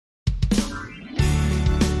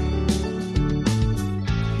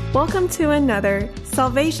Welcome to another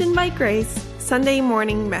Salvation by Grace Sunday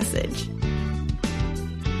morning message.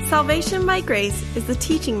 Salvation by Grace is the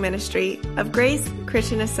teaching ministry of Grace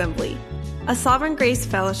Christian Assembly, a Sovereign Grace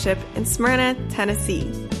Fellowship in Smyrna,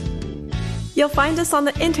 Tennessee. You'll find us on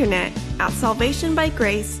the internet at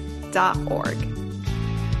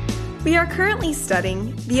salvationbygrace.org. We are currently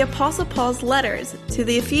studying the Apostle Paul's letters to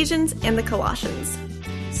the Ephesians and the Colossians.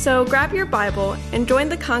 So grab your Bible and join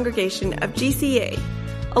the congregation of GCA,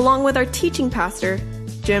 along with our teaching pastor,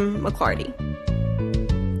 Jim McClarty.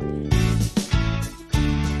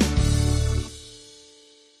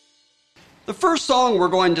 The first song we're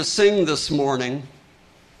going to sing this morning,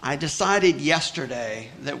 I decided yesterday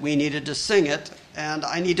that we needed to sing it, and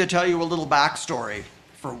I need to tell you a little backstory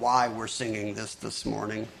for why we're singing this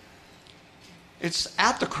morning. It's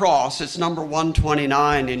At the Cross. It's number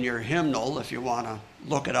 129 in your hymnal, if you want to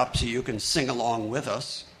look it up so you can sing along with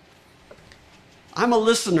us. I'm a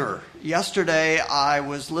listener. Yesterday, I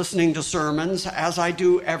was listening to sermons, as I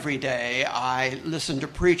do every day. I listen to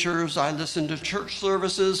preachers, I listen to church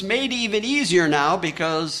services, made even easier now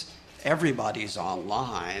because everybody's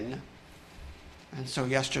online. And so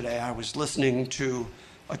yesterday, I was listening to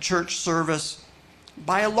a church service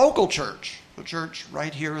by a local church, a church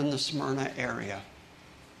right here in the Smyrna area.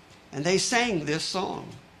 And they sang this song.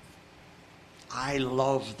 I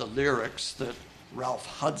love the lyrics that Ralph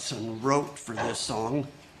Hudson wrote for this song.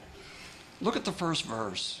 Look at the first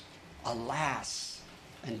verse. Alas,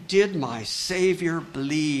 and did my Savior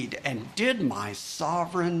bleed, and did my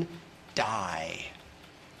sovereign die?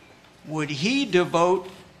 Would he devote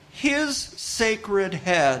his sacred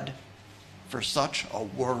head for such a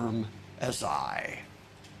worm as I?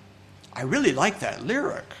 I really like that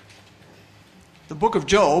lyric. The book of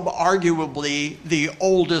Job, arguably the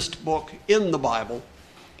oldest book in the Bible,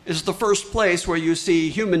 is the first place where you see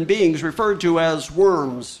human beings referred to as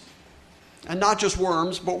worms. And not just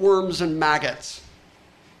worms, but worms and maggots.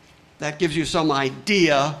 That gives you some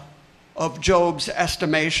idea of Job's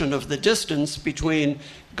estimation of the distance between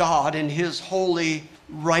God and his holy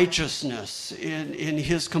righteousness, in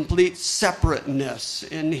his complete separateness,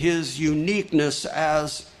 in his uniqueness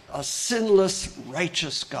as a sinless,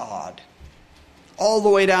 righteous God. All the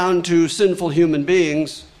way down to sinful human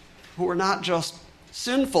beings who are not just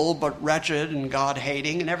sinful, but wretched and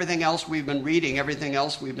God-hating, and everything else we've been reading, everything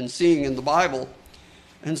else we've been seeing in the Bible.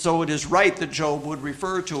 And so it is right that Job would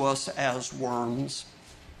refer to us as worms,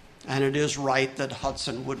 and it is right that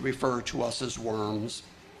Hudson would refer to us as worms.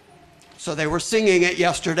 So they were singing it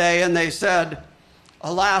yesterday, and they said,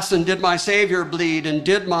 alas, and did my Savior bleed, and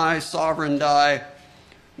did my sovereign die?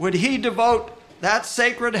 Would he devote that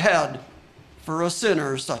sacred head for a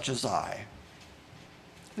sinner such as I?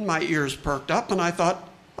 And my ears perked up, and I thought,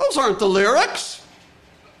 those aren't the lyrics.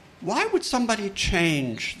 Why would somebody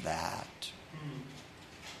change that?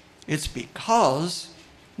 It's because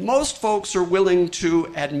most folks are willing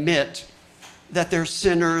to admit that they're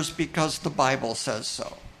sinners because the Bible says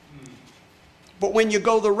so. But when you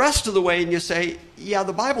go the rest of the way and you say, yeah,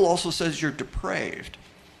 the Bible also says you're depraved,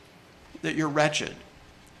 that you're wretched,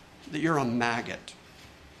 that you're a maggot,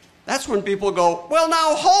 that's when people go, well,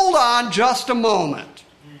 now hold on just a moment.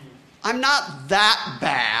 I'm not that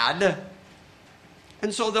bad.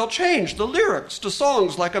 And so they'll change the lyrics to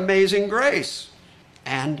songs like Amazing Grace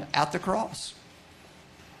and At the Cross.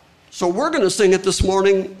 So we're going to sing it this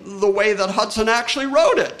morning the way that Hudson actually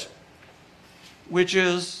wrote it, which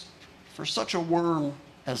is, for such a worm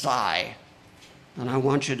as I. And I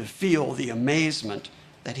want you to feel the amazement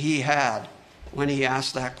that he had when he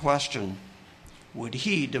asked that question. Would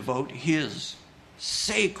he devote his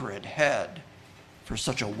sacred head for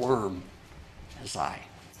such a worm as I?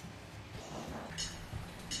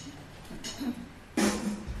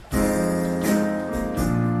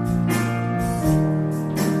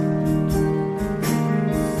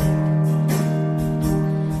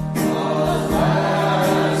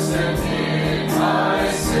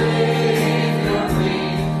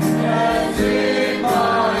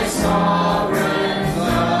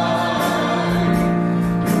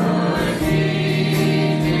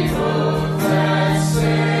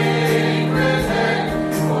 Sacred head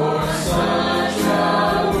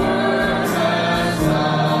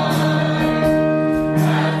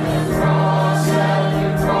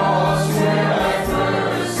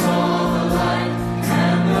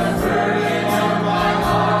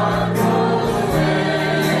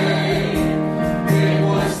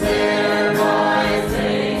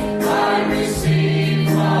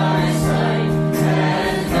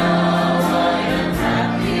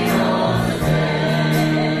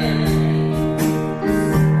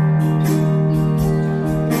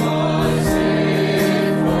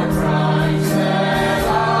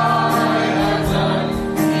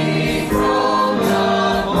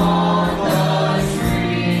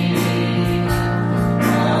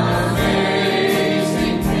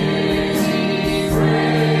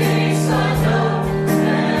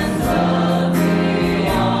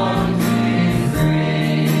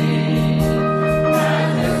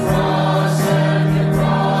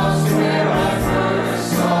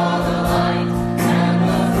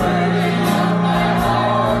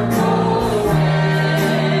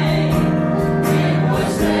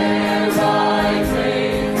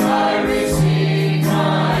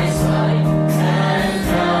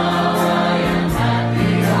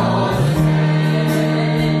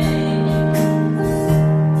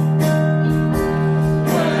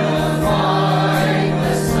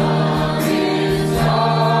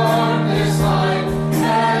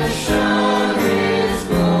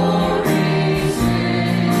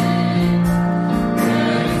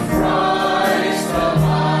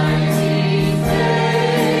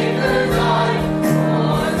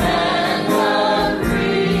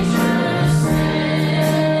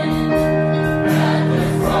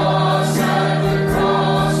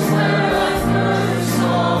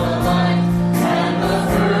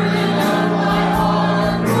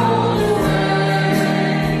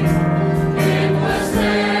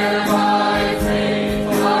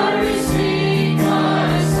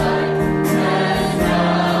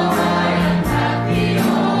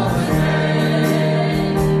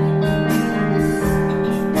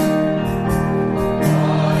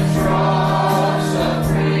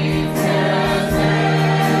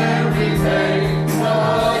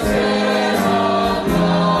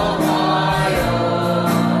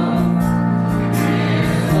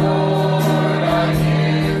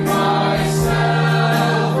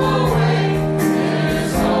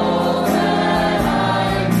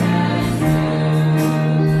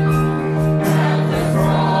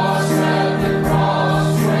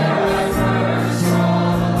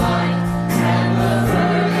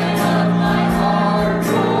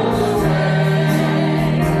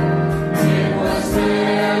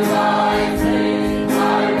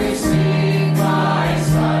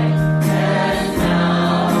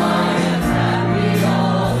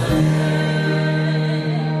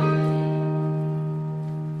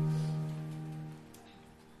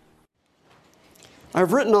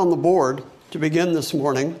I've written on the board to begin this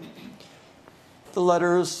morning the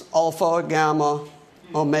letters Alpha, Gamma,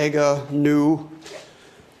 Omega, Nu,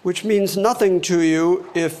 which means nothing to you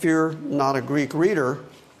if you're not a Greek reader,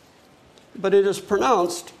 but it is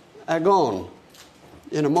pronounced agon.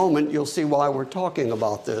 In a moment, you'll see why we're talking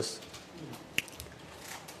about this.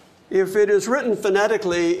 If it is written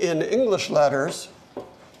phonetically in English letters,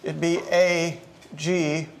 it'd be A-G-O-N,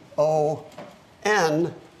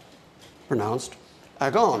 pronounced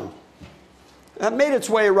agon. That made its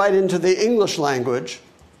way right into the English language.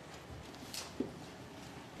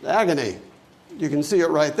 Agony. You can see it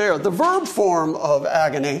right there. The verb form of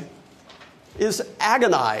agony is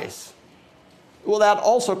agonize. Well, that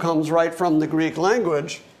also comes right from the Greek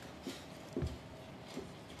language.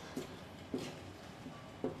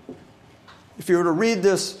 If you were to read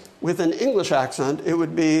this with an English accent, it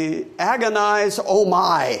would be agonize, oh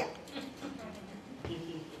my.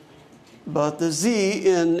 But the Z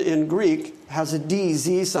in Greek has a D,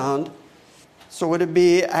 Z sound, so would it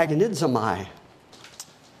be agonizomai.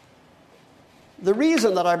 The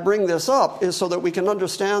reason that I bring this up is so that we can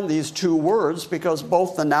understand these two words, because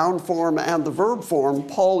both the noun form and the verb form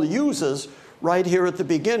Paul uses right here at the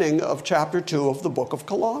beginning of chapter 2 of the book of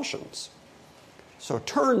Colossians. So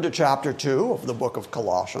turn to chapter 2 of the book of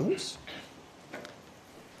Colossians.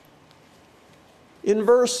 In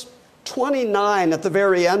verse 29 at the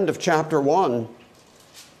very end of chapter 1,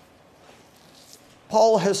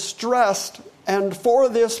 Paul has stressed, and for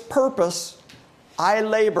this purpose I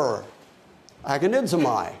labor.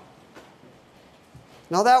 Agonizomai.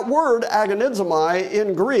 Now that word agonizomai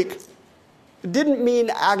in Greek didn't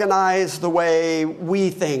mean agonize the way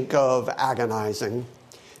we think of agonizing.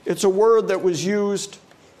 It's a word that was used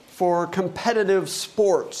for competitive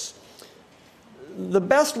sports. The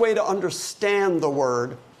best way to understand the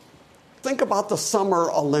word, think about the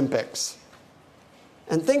Summer Olympics.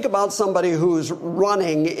 And think about somebody who's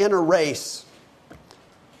running in a race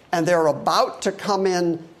and they're about to come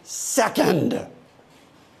in second.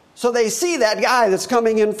 So they see that guy that's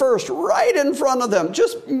coming in first right in front of them,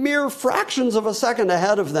 just mere fractions of a second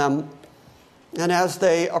ahead of them. And as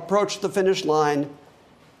they approach the finish line,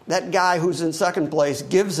 that guy who's in second place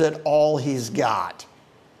gives it all he's got.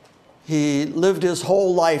 He lived his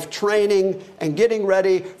whole life training and getting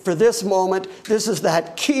ready for this moment. This is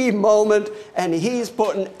that key moment, and he's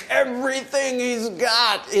putting everything he's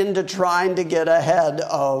got into trying to get ahead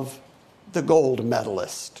of the gold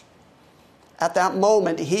medalist. At that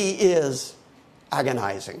moment, he is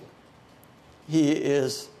agonizing. He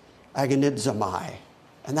is agonizomai.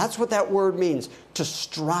 And that's what that word means, to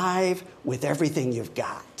strive with everything you've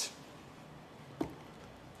got.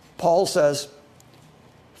 Paul says,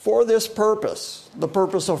 for this purpose, the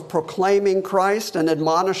purpose of proclaiming Christ and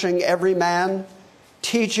admonishing every man,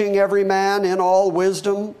 teaching every man in all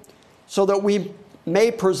wisdom, so that we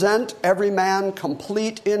may present every man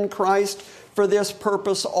complete in Christ. For this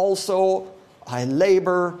purpose also I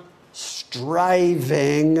labor,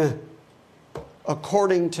 striving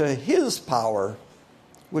according to his power,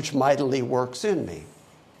 which mightily works in me.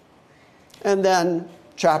 And then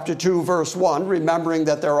chapter 2, verse 1, remembering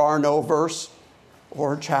that there are no verse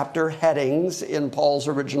or chapter headings in Paul's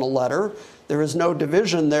original letter. There is no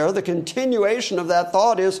division there. The continuation of that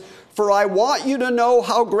thought is, for I want you to know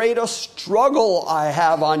how great a struggle I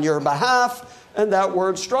have on your behalf. And that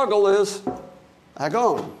word struggle is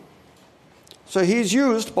agon. So he's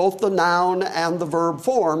used both the noun and the verb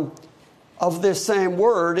form of this same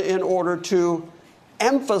word in order to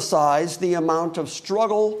emphasize the amount of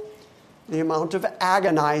struggle, the amount of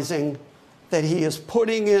agonizing that he is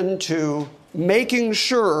putting into making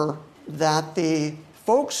sure that the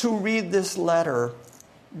folks who read this letter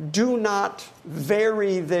do not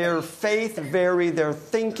vary their faith, vary their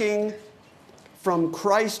thinking from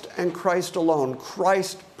Christ and Christ alone,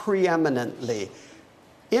 Christ preeminently.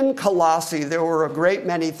 In Colossae, there were a great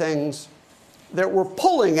many things that were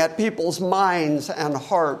pulling at people's minds and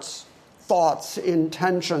hearts, thoughts,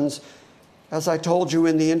 intentions. As I told you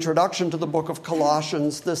in the introduction to the book of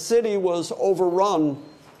Colossians, the city was overrun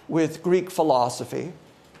with Greek philosophy.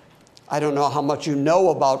 I don't know how much you know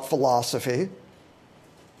about philosophy.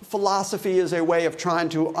 Philosophy is a way of trying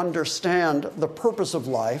to understand the purpose of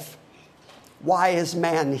life. Why is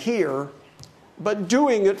man here? But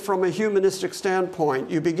doing it from a humanistic standpoint.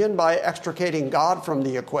 You begin by extricating God from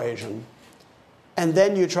the equation, and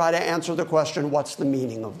then you try to answer the question, what's the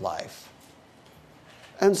meaning of life?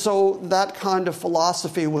 And so that kind of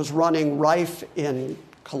philosophy was running rife in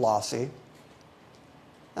Colossae.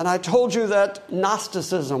 And I told you that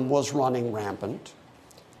Gnosticism was running rampant.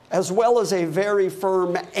 as well as a very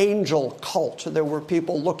firm angel cult. There were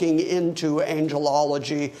people looking into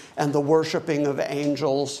angelology and the worshiping of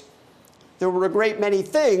angels. There were a great many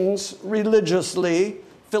things religiously,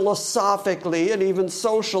 philosophically, and even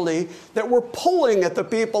socially that were pulling at the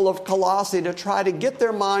people of Colossae to try to get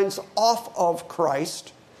their minds off of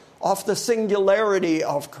Christ, off the singularity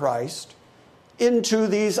of Christ, into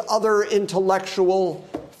these other intellectual,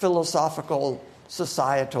 philosophical,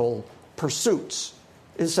 societal pursuits,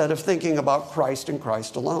 instead of thinking about Christ and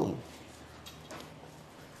Christ alone.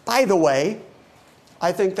 By the way,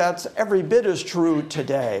 I think that's every bit as true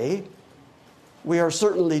today. We are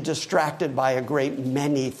certainly distracted by a great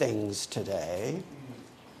many things today,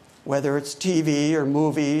 whether it's TV or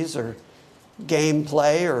movies or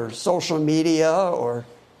gameplay or social media, or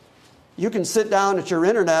you can sit down at your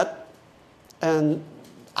internet and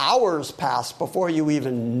hours pass before you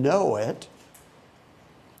even know it.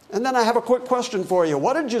 And then I have a quick question for you.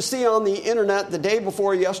 What did you see on the internet the day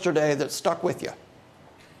before yesterday that stuck with you?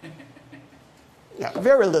 Yeah,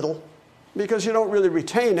 very little, because you don't really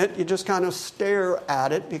retain it. You just kind of stare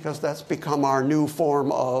at it because that's become our new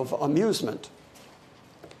form of amusement.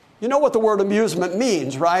 You know what the word amusement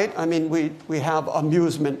means, right? I mean, we have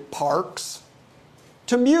amusement parks.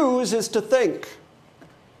 To muse is to think,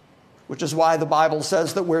 which is why the Bible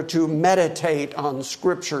says that we're to meditate on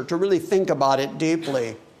Scripture, to really think about it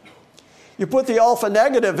deeply. You put the alpha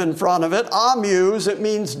negative in front of it, amuse, it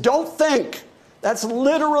means don't think. That's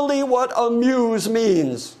literally what amuse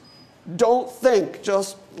means. Don't think.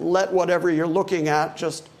 Just let whatever you're looking at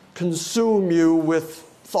just consume you with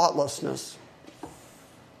thoughtlessness.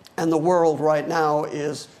 And the world right now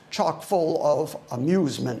is chock full of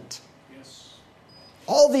amusement. Yes.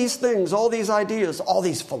 All these things, all these ideas, all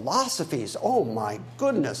these philosophies, oh my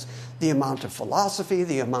goodness. The amount of philosophy,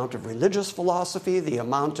 the amount of religious philosophy, the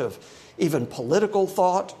amount of even political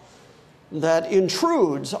thought that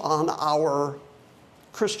intrudes on our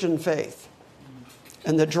Christian faith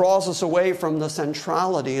and that draws us away from the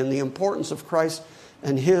centrality and the importance of Christ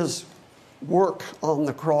and his work on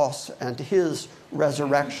the cross and his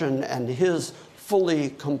resurrection and his fully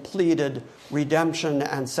completed redemption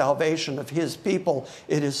and salvation of his people.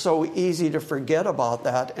 It is so easy to forget about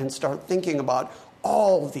that and start thinking about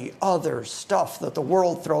all the other stuff that the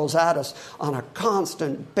world throws at us on a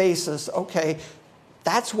constant basis. Okay,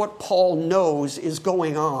 that's what Paul knows is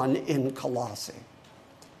going on in Colossae.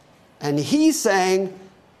 And he's saying,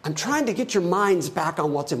 I'm trying to get your minds back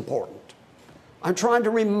on what's important. I'm trying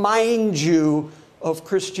to remind you of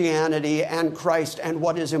Christianity and Christ and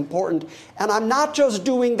what is important. And I'm not just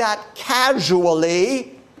doing that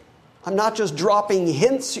casually. I'm not just dropping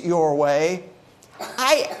hints your way.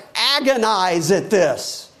 I agonize at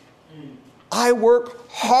this. I work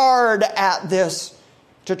hard at this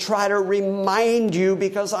to try to remind you,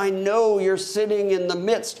 because I know you're sitting in the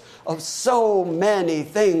midst of so many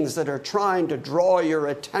things that are trying to draw your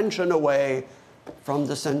attention away from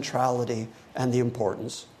the centrality and the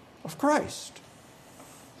importance of Christ.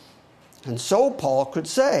 And so Paul could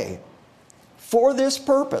say, for this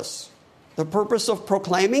purpose, the purpose of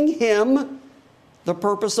proclaiming him, the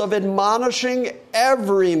purpose of admonishing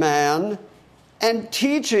every man and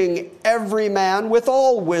teaching every man with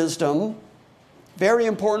all wisdom. Very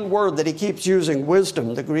important word that he keeps using,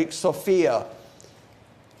 wisdom, the Greek sophia.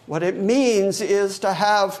 What it means is to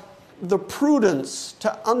have the prudence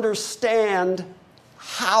to understand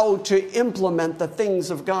how to implement the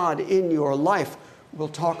things of God in your life. We'll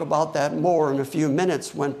talk about that more in a few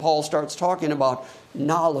minutes when Paul starts talking about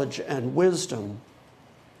knowledge and wisdom.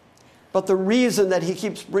 But the reason that he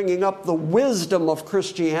keeps bringing up the wisdom of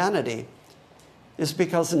Christianity is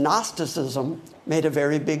because Gnosticism made a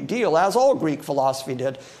very big deal, as all Greek philosophy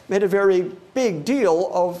did, made a very big deal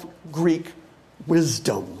of Greek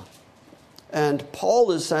wisdom. And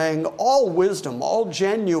Paul is saying all wisdom, all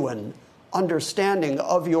genuine understanding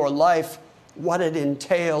of your life, what it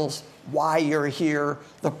entails, why you're here,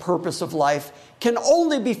 the purpose of life, can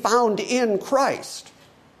only be found in Christ.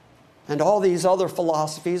 And all these other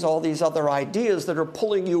philosophies, all these other ideas that are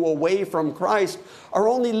pulling you away from Christ are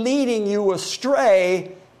only leading you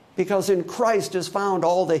astray, because in Christ is found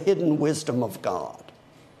all the hidden wisdom of God.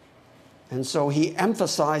 And so he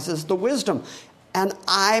emphasizes the wisdom. And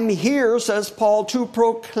I'm here, says Paul, to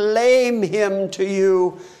proclaim him to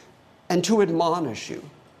you and to admonish you,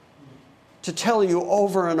 to tell you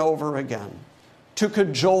over and over again, to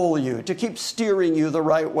cajole you, to keep steering you the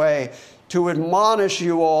right way, to admonish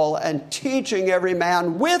you all and teaching every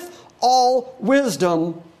man with all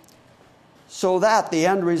wisdom, so that the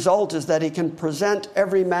end result is that he can present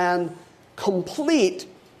every man complete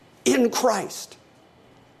in Christ.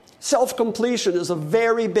 Self-completion is a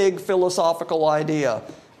very big philosophical idea,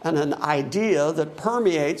 and an idea that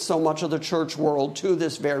permeates so much of the church world to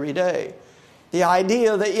this very day. The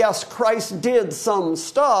idea that, yes, Christ did some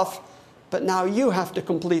stuff, but now you have to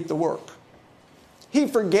complete the work. He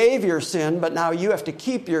forgave your sin, but now you have to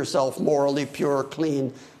keep yourself morally pure,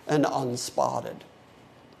 clean, and unspotted.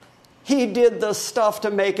 He did the stuff to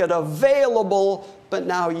make it available, but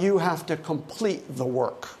now you have to complete the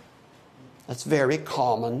work. That's very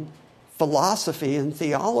common philosophy and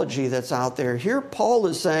theology that's out there. Here Paul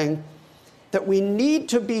is saying that we need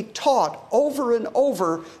to be taught over and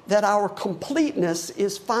over that our completeness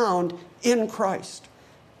is found in Christ.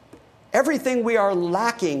 Everything we are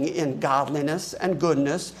lacking in godliness and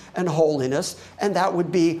goodness and holiness, and that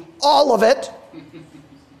would be all of it.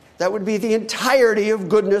 That would be the entirety of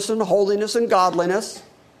goodness and holiness and godliness.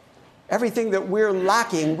 Everything that we're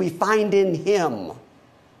lacking, we find in Him.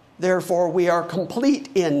 Therefore, we are complete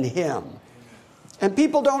in Him. And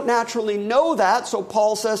people don't naturally know that, so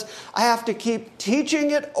Paul says, I have to keep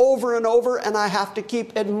teaching it over and over, and I have to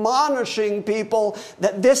keep admonishing people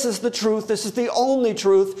that this is the truth, this is the only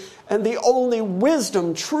truth, and the only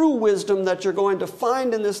wisdom, true wisdom that you're going to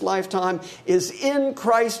find in this lifetime is in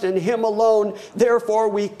Christ and Him alone. Therefore,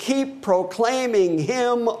 we keep proclaiming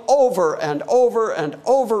Him over and over and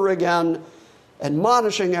over again,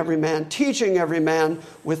 admonishing every man, teaching every man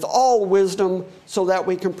with all wisdom, so that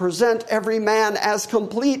we can present every man as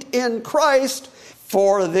complete in Christ.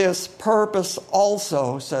 For this purpose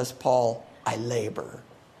also, says Paul, I labor.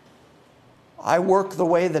 I work the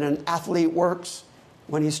way that an athlete works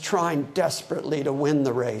when he's trying desperately to win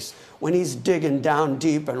the race, when he's digging down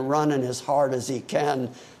deep and running as hard as he can.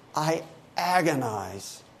 I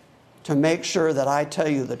agonize to make sure that I tell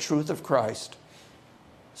you the truth of Christ,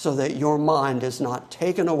 so that your mind is not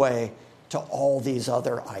taken away to all these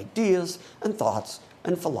other ideas and thoughts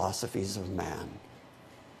and philosophies of man.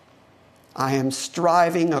 I am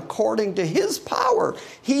striving according to His power.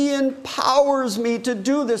 He empowers me to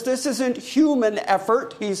do this. This isn't human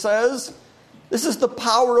effort, he says. This is the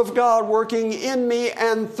power of God working in me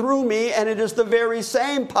and through me, and it is the very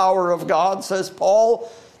same power of God, says Paul,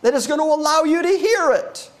 that is going to allow you to hear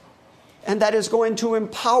it. And that is going to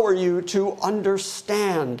empower you to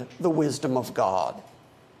understand the wisdom of God.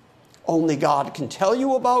 Only God can tell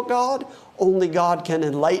you about God. Only God can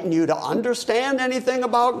enlighten you to understand anything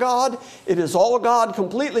about God. It is all God,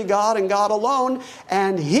 completely God, and God alone.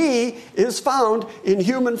 And He is found in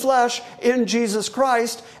human flesh in Jesus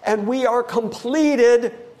Christ. And we are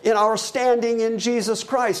completed in our standing in Jesus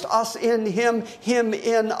Christ. Us in Him, Him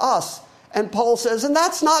in us. And Paul says, and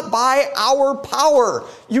that's not by our power.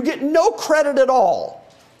 You get no credit at all.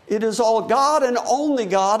 It is all God, and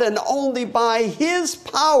only by His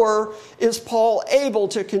power is Paul able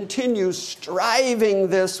to continue striving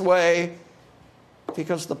this way,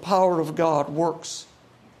 because the power of God works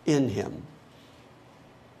in him.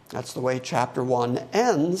 That's the way chapter 1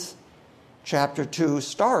 ends. Chapter 2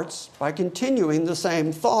 starts by continuing the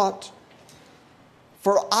same thought.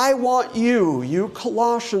 For I want you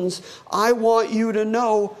Colossians, I want you to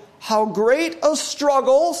know how great a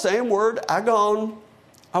struggle, same word, agon.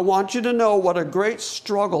 I want you to know what a great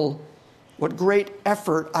struggle, what great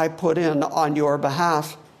effort I put in on your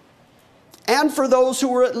behalf. And for those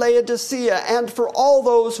who are at Laodicea, and for all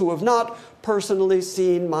those who have not personally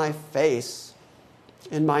seen my face.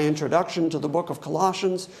 In my introduction to the book of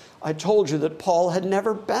Colossians, I told you that Paul had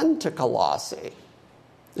never been to Colossae.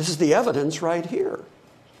 This is the evidence right here.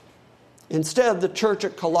 Instead, the church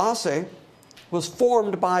at Colossae was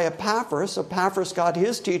formed by Epaphras. Epaphras got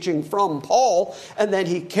his teaching from Paul, and then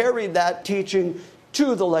he carried that teaching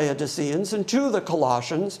to the Laodiceans and to the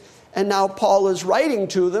Colossians. And now Paul is writing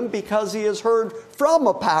to them because he has heard from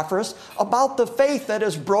Epaphras about the faith that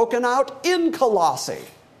is broken out in Colossae.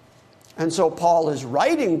 And so Paul is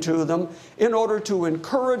writing to them in order to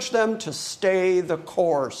encourage them to stay the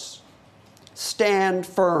course. Stand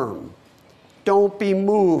firm. Don't be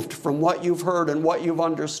moved from what you've heard and what you've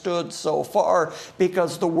understood so far,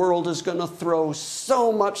 because the world is going to throw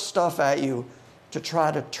so much stuff at you to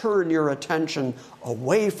try to turn your attention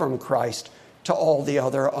away from Christ to all the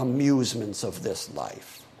other amusements of this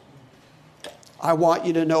life. I want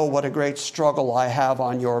you to know what a great struggle I have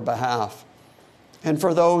on your behalf. And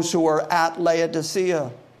for those who are at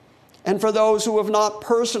Laodicea, and for those who have not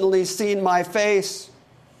personally seen my face,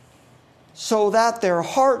 so that their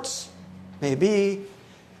hearts may be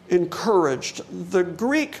encouraged. The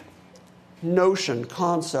Greek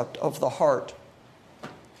concept of the heart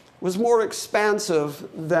was more expansive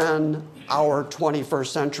than our 21st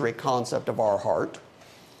century concept of our heart.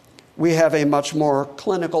 We have a much more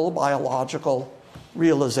clinical, biological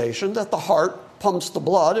realization that the heart pumps the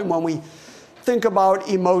blood, and when we think about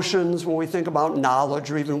emotions, when we think about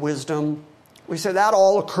knowledge or even wisdom, we say that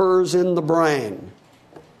all occurs in the brain.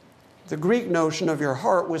 The Greek notion of your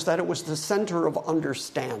heart was that it was the center of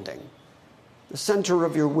understanding. The center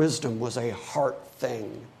of your wisdom was a heart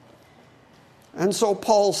thing. And so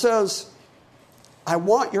Paul says, I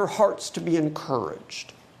want your hearts to be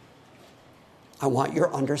encouraged. I want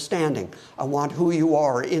your understanding. I want who you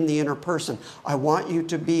are in the inner person. I want you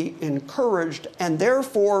to be encouraged. And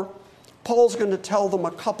therefore, Paul's going to tell them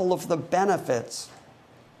a couple of the benefits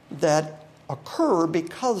that occur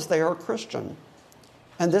because they are Christian.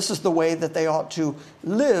 And this is the way that they ought to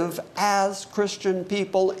live as Christian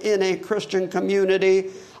people in a Christian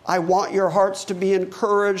community. I want your hearts to be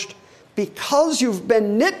encouraged because you've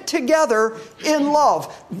been knit together in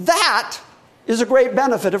love. That is a great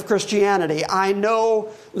benefit of Christianity. I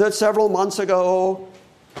know that several months ago,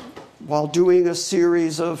 while doing a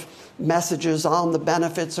series of messages on the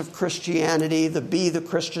benefits of Christianity, the Be the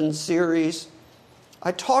Christian series,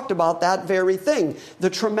 I talked about that very thing, the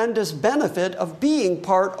tremendous benefit of being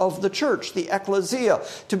part of the church, the ecclesia,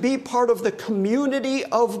 to be part of the community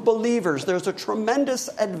of believers. There's a tremendous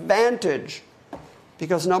advantage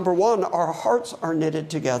because, number one, our hearts are knitted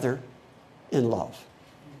together in love.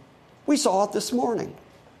 We saw it this morning.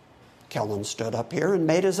 Kellen stood up here and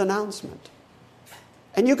made his announcement.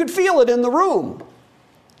 And you could feel it in the room.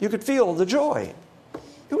 You could feel the joy.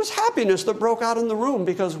 It was happiness that broke out in the room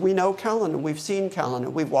because we know Kellen and we've seen Kellen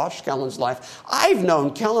and we've watched Kellen's life. I've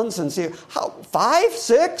known Kellen since 5,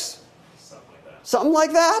 6? Something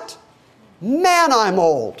like that? Man, I'm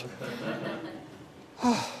old.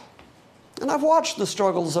 And I've watched the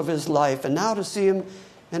struggles of his life, and now to see him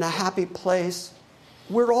in a happy place,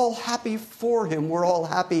 we're all happy for him. We're all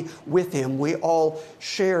happy with him. We all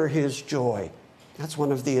share his joy. That's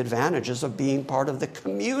one of the advantages of being part of the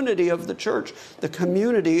community of the church, the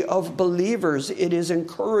community of believers. It is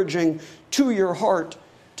encouraging to your heart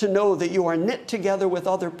to know that you are knit together with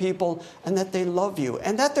other people and that they love you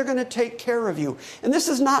and that they're going to take care of you. And this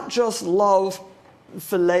is not just love,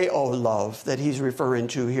 phileo love that he's referring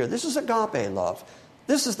to here. This is agape love.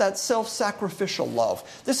 This is that self-sacrificial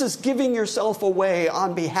love. This is giving yourself away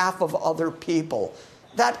on behalf of other people.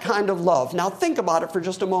 That kind of love. Now think about it for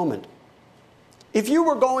just a moment. If you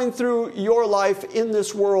were going through your life in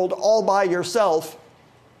this world all by yourself,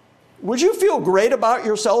 would you feel great about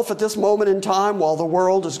yourself at this moment in time while the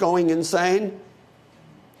world is going insane?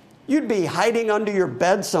 You'd be hiding under your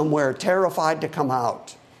bed somewhere, terrified to come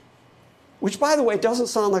out. Which, by the way, doesn't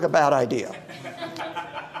sound like a bad idea.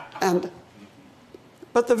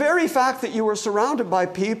 But the very fact that you are surrounded by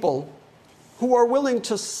people who are willing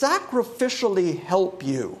to sacrificially help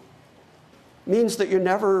you means that you're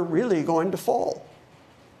never really going to fall.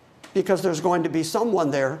 Because there's going to be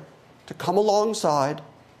someone there to come alongside,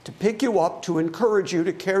 to pick you up, to encourage you,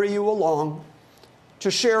 to carry you along,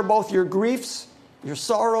 to share both your griefs, your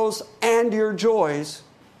sorrows, and your joys.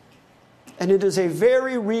 And it is a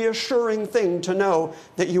very reassuring thing to know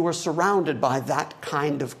that you are surrounded by that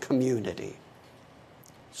kind of community.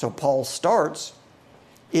 So Paul starts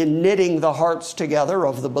in knitting the hearts together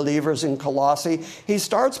of the believers in Colossae. He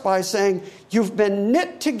starts by saying, you've been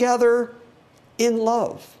knit together in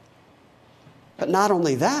love. But not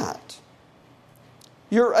only that,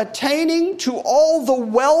 you're attaining to all the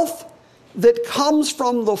wealth that comes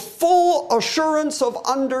from the full assurance of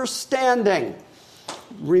understanding.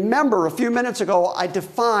 Remember, a few minutes ago, I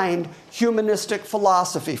defined humanistic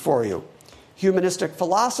philosophy for you. Humanistic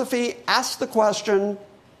philosophy asks the question,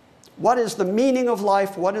 what is the meaning of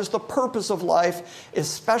life? What is the purpose of life?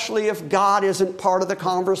 Especially if God isn't part of the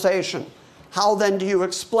conversation. How then do you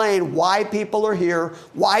explain why people are here?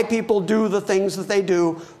 Why people do the things that they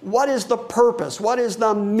do? What is the purpose? What is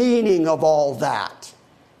the meaning of all that?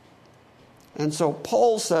 And so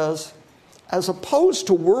Paul says, as opposed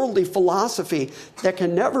to worldly philosophy that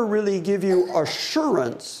can never really give you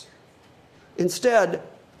assurance, instead,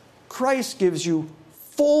 Christ gives you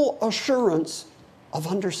full assurance of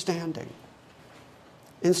understanding.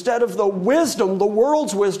 Instead of the wisdom, the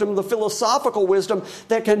world's wisdom, the philosophical wisdom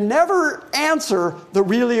that can never answer the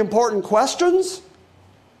really important questions,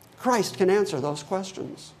 Christ can answer those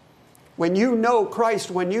questions. When you know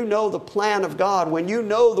Christ, when you know the plan of God, when you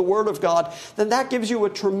know the Word of God, then that gives you a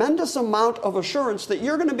tremendous amount of assurance that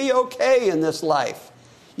you're going to be okay in this life.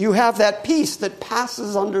 You have that peace that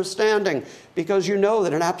passes understanding because you know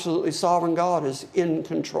that an absolutely sovereign God is in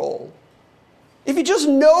control. If you just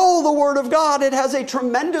know the Word of God, it has a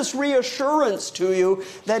tremendous reassurance to you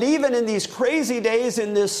that even in these crazy days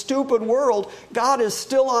in this stupid world, God is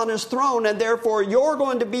still on His throne, and therefore you're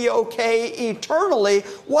going to be okay eternally,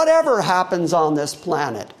 whatever happens on this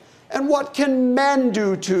planet. And what can men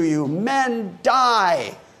do to you? Men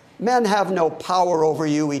die. Men have no power over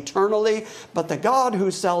you eternally, but the God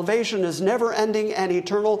whose salvation is never-ending and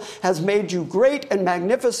eternal has made you great and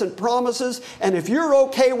magnificent promises, and if you're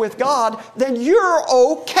okay with God, then you're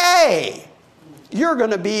okay. You're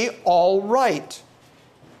going to be all right.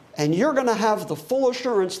 And you're going to have the full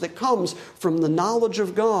assurance that comes from the knowledge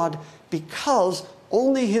of God, because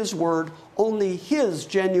only His Word, only His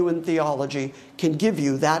genuine theology can give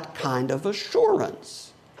you that kind of assurance.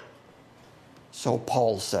 So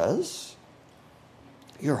Paul says,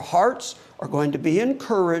 your hearts are going to be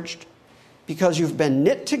encouraged because you've been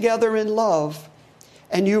knit together in love,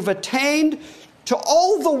 and you've attained to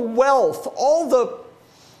all the wealth, all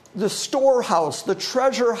the storehouse, the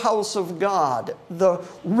treasure house of God, the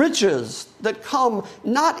riches that come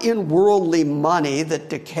not in worldly money that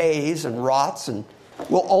decays and rots and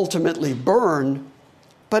will ultimately burn,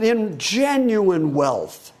 but in genuine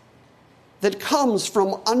wealth that comes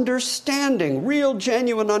from understanding, real,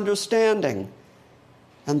 genuine understanding,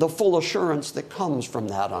 and the full assurance that comes from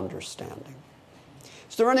that understanding.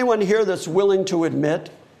 Is there anyone here that's willing to admit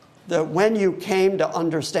that when you came to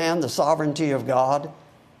understand the sovereignty of God,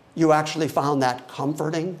 you actually found that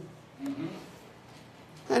comforting? Mm-hmm.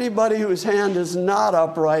 Anybody whose hand is not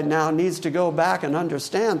up right now needs to go back and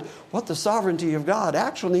understand what the sovereignty of God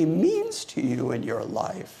actually means to you in your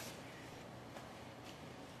life.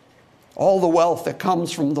 All the wealth that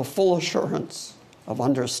comes from the full assurance of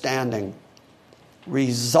understanding,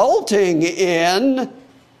 resulting in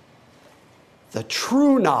the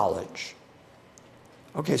true knowledge.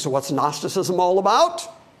 Okay, so what's Gnosticism all about?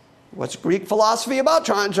 What's Greek philosophy about?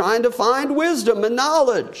 Trying to find wisdom and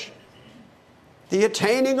knowledge. The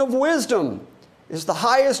attaining of wisdom is the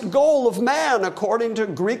highest goal of man according to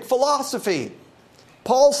Greek philosophy.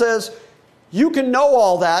 Paul says, you can know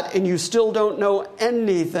all that and you still don't know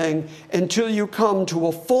anything until you come to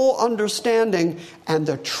a full understanding and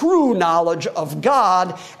the true knowledge of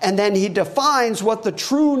God. And then he defines what the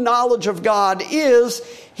true knowledge of God is.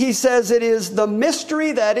 He says it is the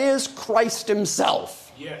mystery that is Christ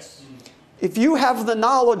Himself. Yes. If you have the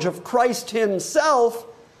knowledge of Christ Himself,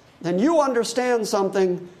 then you understand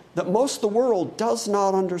something that most of the world does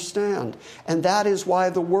not understand. And that is why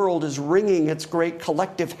the world is wringing its great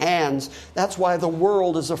collective hands. That's why the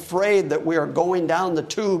world is afraid that we are going down the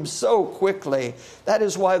tube so quickly. That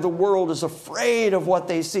is why the world is afraid of what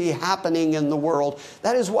they see happening in the world.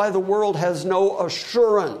 That is why the world has no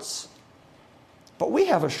assurance. But we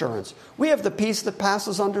have assurance. We have the peace that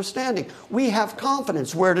passes understanding. We have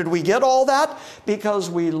confidence. Where did we get all that? Because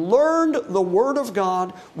we learned the Word of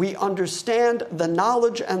God. We understand the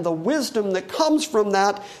knowledge and the wisdom that comes from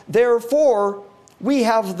that. Therefore, we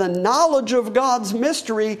have the knowledge of God's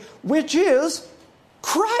mystery, which is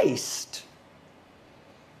Christ.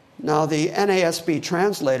 Now, the NASB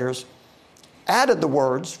translators added the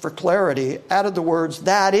words, for clarity, added the words,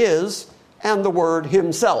 that is, and the word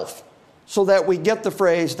Himself, so that we get the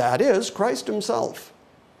phrase, that is, Christ Himself.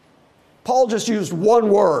 Paul just used one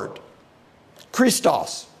word,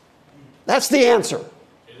 Christos. That's the answer.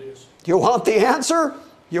 It is. You want the answer?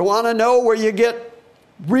 You want to know where you get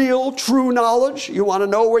real, true knowledge? You want to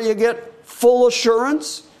know where you get full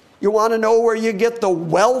assurance? You want to know where you get the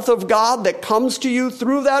wealth of God that comes to you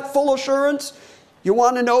through that full assurance? You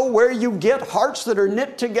want to know where you get hearts that are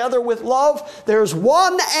knit together with love? There's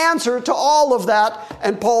one answer to all of that,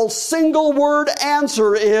 and Paul's single word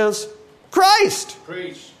answer is Christ.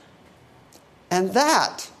 Preach. And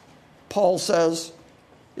that, Paul says,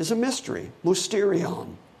 is a mystery,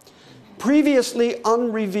 mysterion. Previously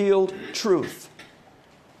unrevealed truth.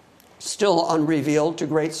 Still unrevealed to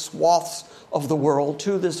great swaths of the world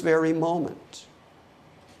to this very moment.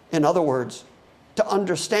 In other words, to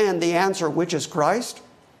understand the answer, which is Christ,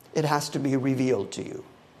 it has to be revealed to you.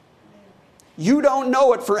 You don't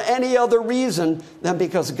know it for any other reason than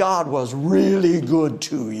because God was really good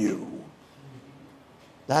to you.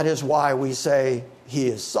 That is why we say He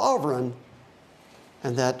is sovereign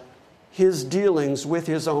and that His dealings with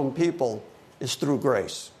His own people is through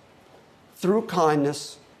grace, through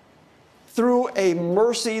kindness, through a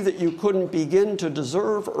mercy that you couldn't begin to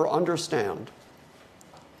deserve or understand.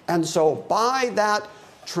 And so by that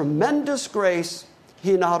tremendous grace,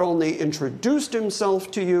 He not only introduced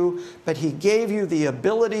Himself to you, but He gave you the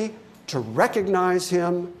ability to recognize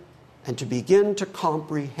Him and to begin to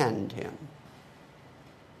comprehend Him.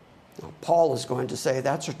 Now, Paul is going to say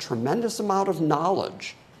that's a tremendous amount of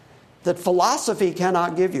knowledge that philosophy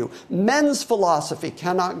cannot give you. Men's philosophy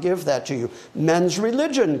cannot give that to you. Men's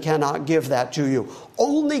religion cannot give that to you.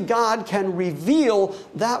 Only God can reveal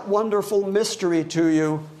that wonderful mystery to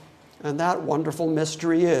you. And that wonderful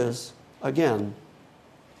mystery is, again,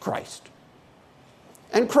 Christ.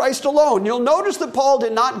 And Christ alone. You'll notice that Paul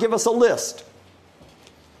did not give us a list.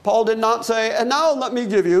 Paul did not say, and now let me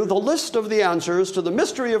give you the list of the answers to the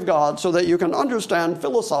mystery of God so that you can understand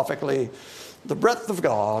philosophically the breadth of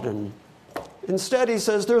God. And instead he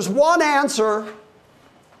says there's one answer,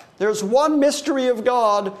 there's one mystery of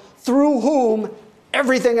God through whom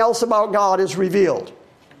everything else about God is revealed.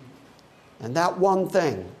 And that one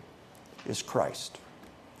thing is Christ.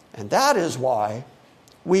 And that is why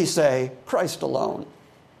we say Christ alone.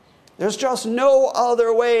 There's just no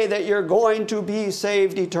other way that you're going to be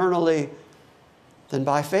saved eternally than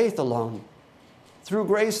by faith alone, through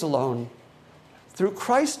grace alone, through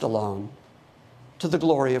Christ alone, to the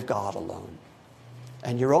glory of God alone.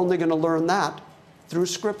 And you're only going to learn that through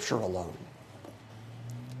Scripture alone.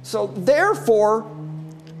 So therefore,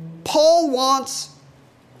 Paul wants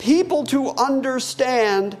people to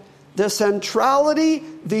understand the centrality,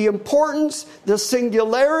 the importance, the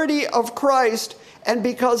singularity of Christ. And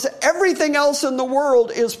because everything else in the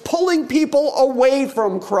world is pulling people away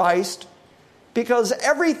from Christ, because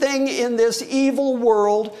everything in this evil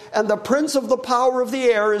world and the prince of the power of the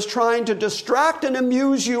air is trying to distract and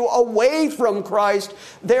amuse you away from Christ,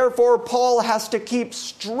 therefore Paul has to keep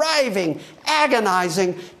striving,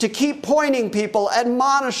 agonizing, to keep pointing people,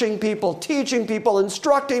 admonishing people, teaching people,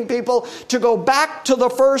 instructing people to go back to the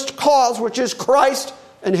first cause, which is Christ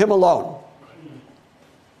and Him alone.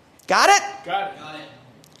 Got it? Got it.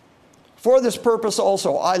 For this purpose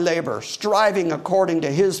also I labor, striving according to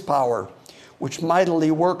His power, which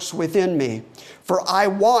mightily works within me. For I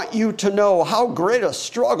want you to know how great a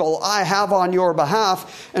struggle I have on your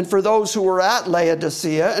behalf, and for those who are at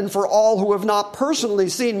Laodicea, and for all who have not personally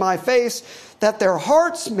seen my face, that their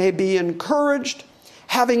hearts may be encouraged,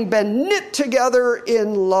 having been knit together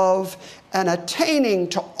in love, and attaining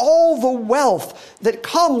to all the wealth that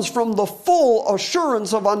comes from the full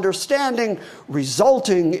assurance of understanding,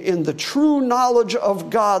 resulting in the true knowledge of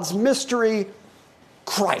God's mystery,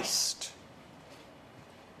 Christ.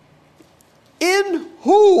 In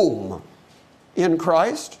whom, in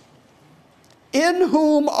Christ, in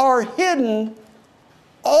whom are hidden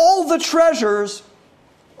all the treasures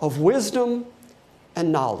of wisdom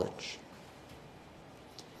and knowledge.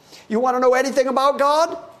 You want to know anything about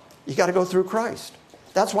God? You got to go through Christ.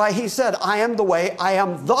 That's why He said, I am the way, I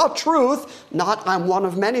am the truth, not I'm one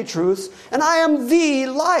of many truths, and I am the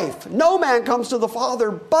life. No man comes to the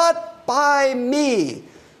Father but by me.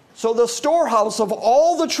 So the storehouse of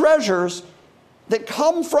all the treasures that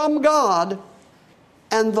come from God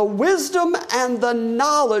and the wisdom and the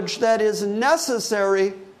knowledge that is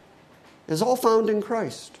necessary is all found in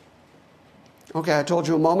Christ. Okay, I told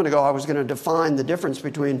you a moment ago I was going to define the difference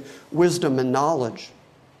between wisdom and knowledge.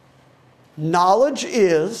 Knowledge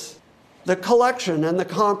is the collection and the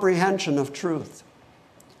comprehension of truth.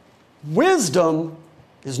 Wisdom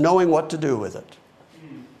is knowing what to do with it.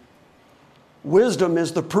 Wisdom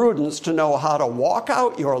is the prudence to know how to walk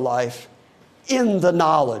out your life in the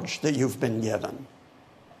knowledge that you've been given.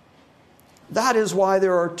 That is why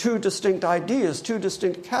there are two distinct ideas, two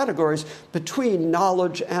distinct categories between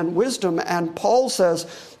knowledge and wisdom. And Paul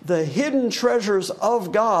says the hidden treasures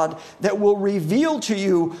of God that will reveal to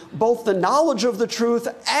you both the knowledge of the truth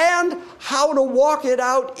and how to walk it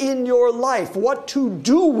out in your life, what to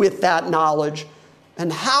do with that knowledge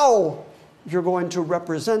and how you're going to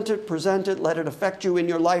represent it, present it, let it affect you in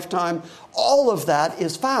your lifetime. All of that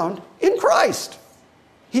is found in Christ.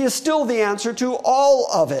 He is still the answer to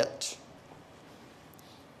all of it.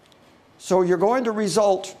 So you're going to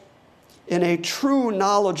result in a true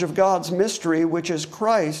knowledge of God's mystery, which is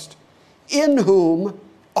Christ, in whom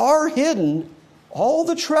are hidden all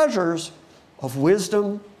the treasures of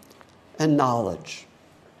wisdom and knowledge.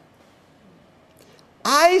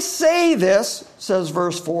 I say this, says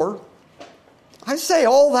verse 4, I say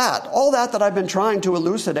all that I've been trying to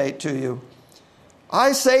elucidate to you.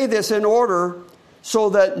 I say this in order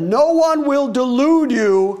so that no one will delude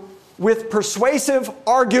you with persuasive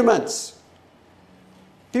arguments.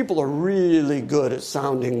 People are really good at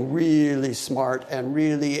sounding really smart and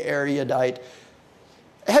really erudite.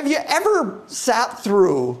 Have you ever sat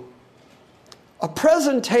through a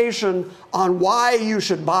presentation on why you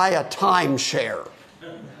should buy a timeshare?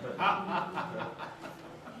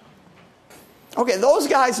 Okay, those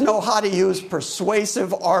guys know how to use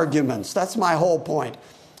persuasive arguments. That's my whole point.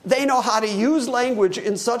 They know how to use language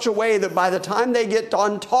in such a way that by the time they get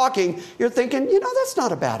done talking, you're thinking, that's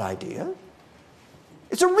not a bad idea.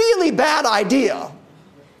 It's a really bad idea.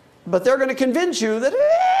 But they're going to convince you that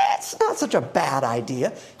it's not such a bad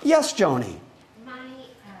idea. Yes, Joni? My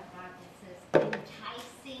Bible says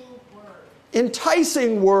enticing words.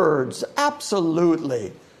 Enticing words,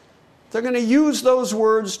 absolutely. They're going to use those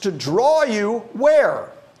words to draw you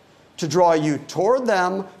where? To draw you toward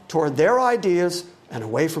them, toward their ideas, and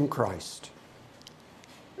away from Christ.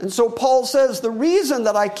 And so Paul says, the reason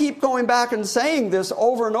that I keep going back and saying this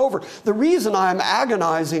over and over, the reason I am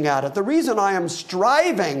agonizing at it, the reason I am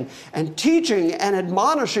striving and teaching and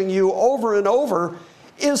admonishing you over and over,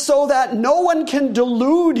 is so that no one can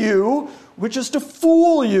delude you, which is to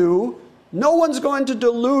fool you. No one's going to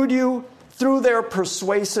delude you through their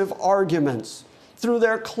persuasive arguments, through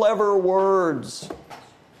their clever words,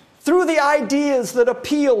 through the ideas that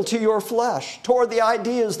appeal to your flesh, toward the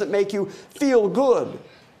ideas that make you feel good,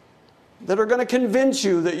 that are going to convince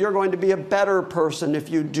you that you're going to be a better person if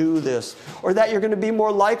you do this, or that you're going to be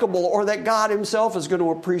more likable, or that God himself is going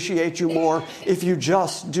to appreciate you more if you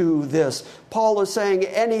just do this. Paul is saying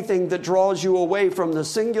anything that draws you away from the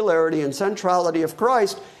singularity and centrality of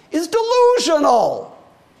Christ is delusional.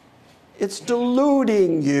 It's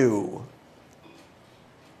deluding you.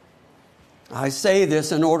 I say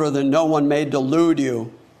this in order that no one may delude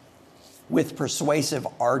you with persuasive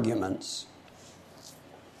arguments.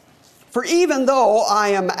 For even though I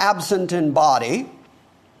am absent in body,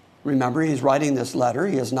 remember he's writing this letter,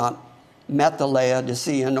 he has not met the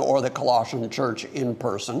Laodicean or the Colossian church in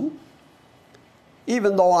person.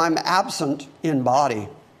 Even though I'm absent in body,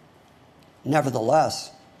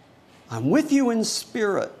 nevertheless, I'm with you in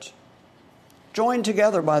spirit, joined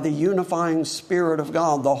together by the unifying Spirit of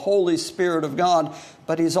God, the Holy Spirit of God.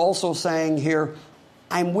 But he's also saying here,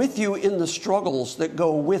 I'm with you in the struggles that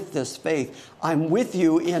go with this faith. I'm with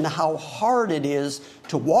you in how hard it is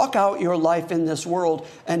to walk out your life in this world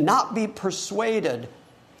and not be persuaded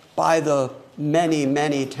by the many,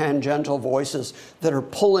 many tangential voices that are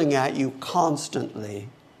pulling at you constantly.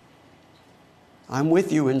 I'm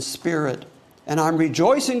with you in spirit, and I'm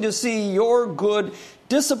rejoicing to see your good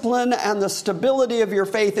discipline and the stability of your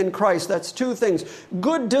faith in Christ. That's two things.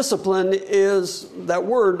 Good discipline that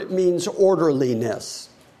word means orderliness.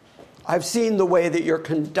 I've seen the way that you're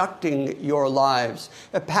conducting your lives.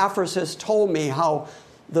 Epaphras has told me how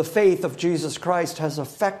the faith of Jesus Christ has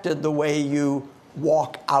affected the way you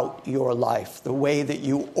walk out your life, the way that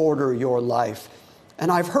you order your life.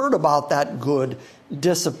 And I've heard about that good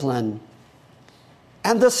discipline.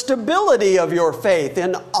 And the stability of your faith.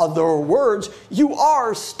 In other words, you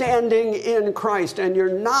are standing in Christ and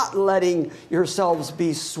you're not letting yourselves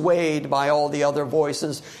be swayed by all the other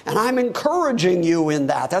voices. And I'm encouraging you in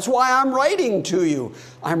that. That's why I'm writing to you.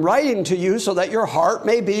 I'm writing to you so that your heart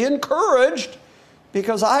may be encouraged,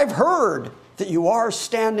 because I've heard that you are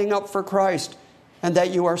standing up for Christ and that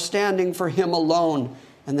you are standing for him alone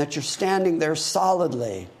and that you're standing there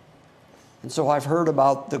solidly. And so I've heard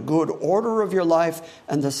about the good order of your life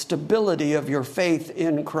and the stability of your faith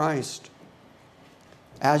in Christ.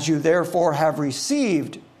 As you therefore have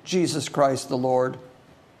received Jesus Christ the Lord,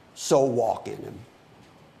 so walk in him.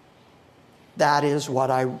 That is what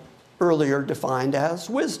I earlier defined as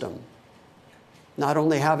wisdom. Not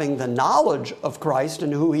only having the knowledge of Christ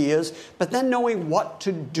and who he is, but then knowing what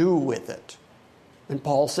to do with it. And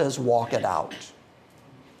Paul says, walk it out.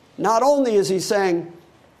 Not only is he saying,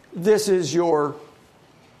 this is your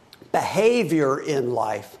behavior in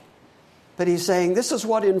life, but he's saying this is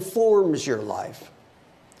what informs your life.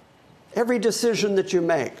 Every decision that you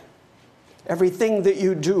make, everything that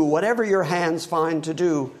you do, whatever your hands find to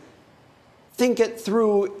do, think it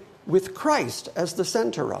through with Christ as the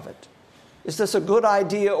center of it. Is this a good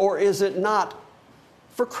idea or is it not?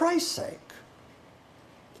 For Christ's sake.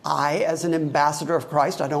 I, as an ambassador of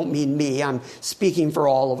Christ, I don't mean me, I'm speaking for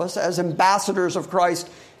all of us, as ambassadors of Christ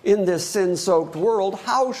in this sin-soaked world,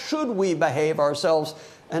 how should we behave ourselves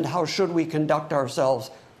and how should we conduct ourselves?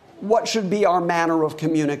 What should be our manner of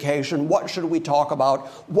communication? What should we talk about?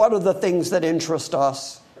 What are the things that interest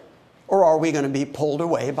us? Or are we going to be pulled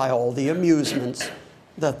away by all the amusements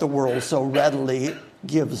that the world so readily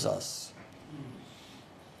gives us?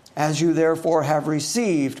 As you therefore have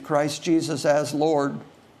received Christ Jesus as Lord,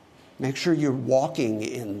 make sure you're walking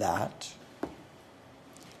in that.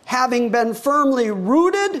 Having been firmly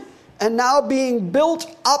rooted and now being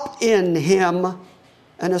built up in him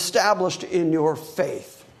and established in your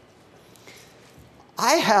faith.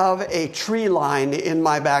 I have a tree line in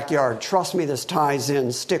my backyard. Trust me, this ties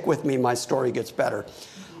in. Stick with me, my story gets better.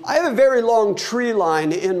 I have a very long tree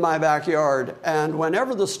line in my backyard, and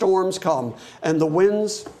whenever the storms come and the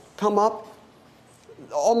winds come up,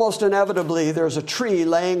 almost inevitably there's a tree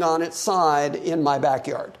laying on its side in my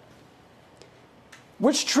backyard.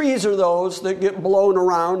 Which trees are those that get blown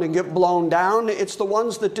around and get blown down? It's the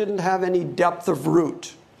ones that didn't have any depth of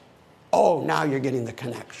root. Oh, now you're getting the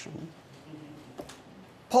connection.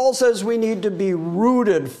 Paul says we need to be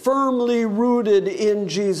rooted, firmly rooted in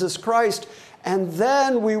Jesus Christ, and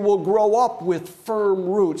then we will grow up with firm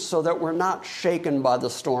roots so that we're not shaken by the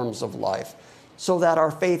storms of life, so that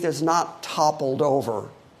our faith is not toppled over.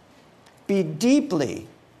 Be deeply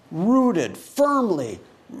rooted, firmly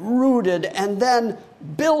rooted, and then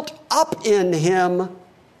built up in Him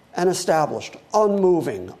and established,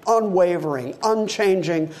 unmoving, unwavering,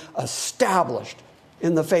 unchanging, established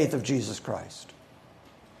in the faith of Jesus Christ.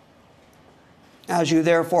 As you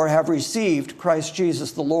therefore have received Christ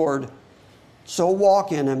Jesus the Lord, so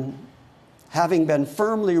walk in Him, having been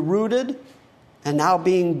firmly rooted and now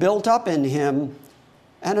being built up in Him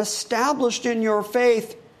and established in your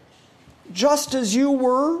faith, just as you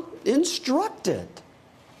were instructed.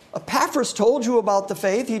 Epaphras told you about the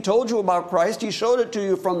faith. He told you about Christ. He showed it to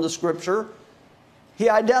you from the Scripture. He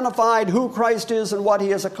identified who Christ is and what He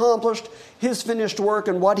has accomplished, His finished work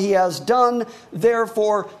and what He has done.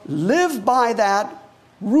 Therefore, live by that,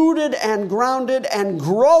 rooted and grounded and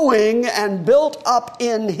growing and built up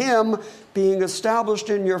in Him, being established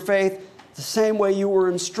in your faith the same way you were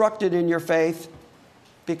instructed in your faith.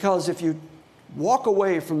 Because if you walk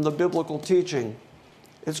away from the biblical teaching,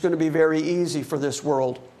 it's going to be very easy for this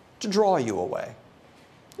world to draw you away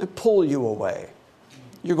and pull you away.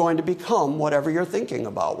 You're going to become whatever you're thinking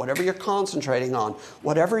about, whatever you're concentrating on,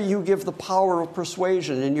 whatever you give the power of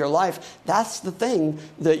persuasion in your life. That's the thing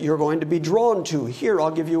that you're going to be drawn to. Here,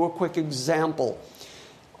 I'll give you a quick example.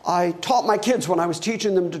 I taught my kids when I was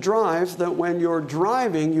teaching them to drive that when you're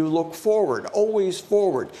driving, you look forward, always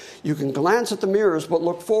forward. You can glance at the mirrors, but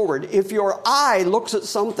look forward. If your eye looks at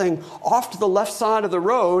something off to the left side of the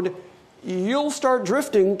road, you'll start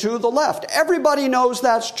drifting to the left. Everybody knows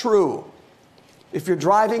that's true. If you're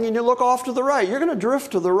driving and you look off to the right, you're going to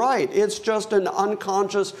drift to the right. It's just an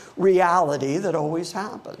unconscious reality that always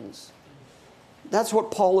happens. That's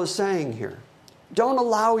what Paul is saying here. Don't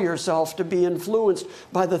allow yourself to be influenced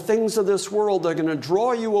by the things of this world that are going to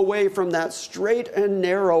draw you away from that straight and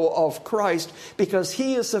narrow of Christ, because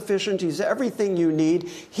He is sufficient. He's everything you need.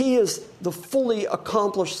 He is the fully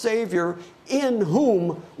accomplished Savior in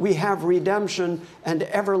whom we have redemption and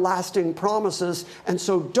everlasting promises. And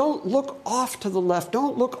so don't look off to the left.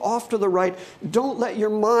 Don't look off to the right. Don't let your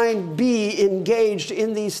mind be engaged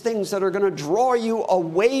in these things that are going to draw you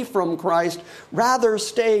away from Christ. Rather,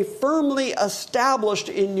 stay firmly established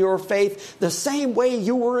in your faith the same way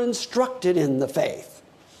you were instructed in the faith.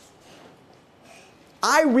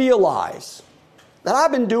 I realize that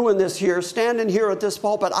I've been doing this here, standing here at this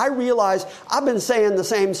pulpit. I realize I've been saying the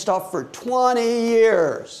same stuff for 20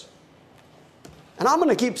 years. And I'm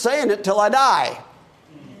going to keep saying it till I die.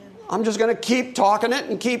 I'm just going to keep talking it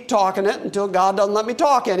until God doesn't let me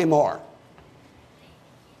talk anymore.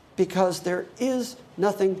 Because there is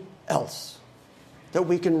nothing else that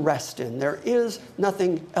we can rest in. There is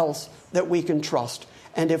nothing else that we can trust.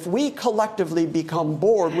 And if we collectively become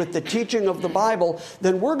bored with the teaching of the Bible,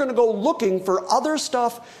 then we're going to go looking for other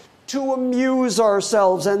stuff to amuse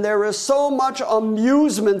ourselves. And there is so much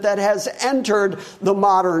amusement that has entered the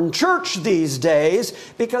modern church these days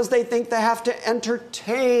because they think they have to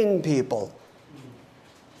entertain people.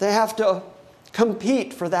 They have to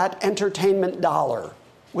compete for that entertainment dollar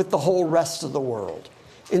with the whole rest of the world,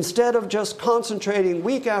 instead of just concentrating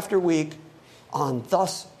week after week on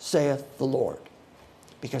 "Thus saith the Lord."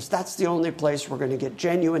 Because that's the only place we're going to get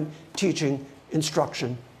genuine teaching,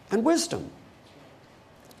 instruction, and wisdom.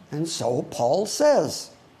 And so Paul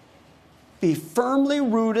says, be firmly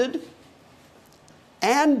rooted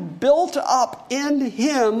and built up in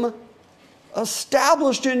Him,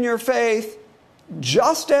 established in your faith,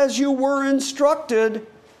 just as you were instructed,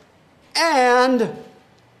 and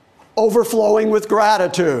overflowing with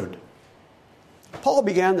gratitude. Paul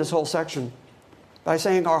began this whole section by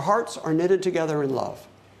saying our hearts are knitted together in love.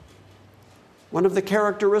 One of the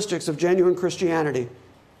characteristics of genuine Christianity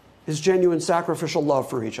is genuine sacrificial love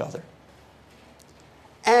for each other.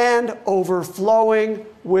 And overflowing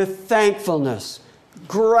with thankfulness,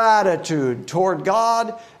 gratitude toward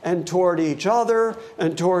God and toward each other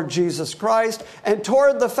and toward Jesus Christ and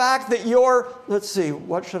toward the fact that you're,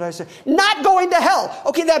 not going to hell.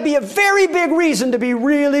 Okay, that'd be a very big reason to be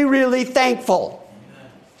really, really thankful.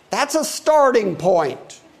 That's a starting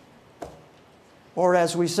point. Or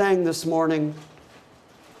as we sang this morning,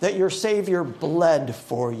 that your Savior bled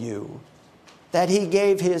for you, that he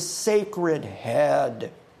gave his sacred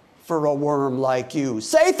head for a worm like you.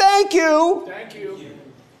 Say thank you. Thank you.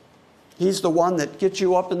 He's the one that gets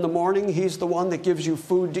you up in the morning. He's the one that gives you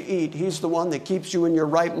food to eat. He's the one that keeps you in your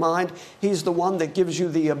right mind. He's the one that gives you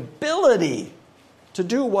the ability to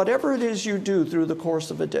do whatever it is you do through the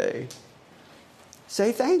course of a day.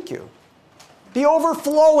 Say thank you. Be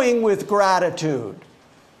overflowing with gratitude.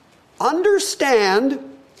 Understand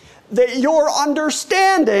that your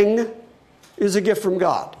understanding is a gift from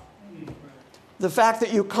God. The fact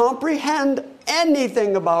that you comprehend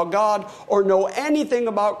anything about God or know anything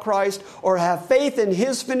about Christ or have faith in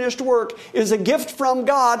his finished work is a gift from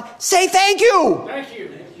God. Say thank you. Thank you.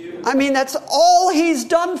 Thank you. I mean, that's all he's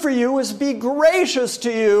done for you is be gracious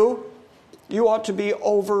to you. You ought to be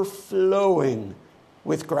overflowing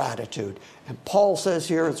with gratitude. And Paul says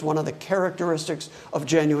here it's one of the characteristics of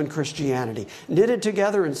genuine Christianity. Knitted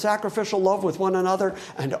together in sacrificial love with one another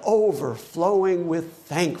and overflowing with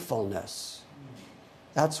thankfulness.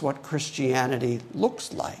 That's what Christianity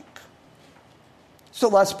looks like. So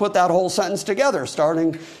let's put that whole sentence together,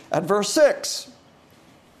 starting at verse 6.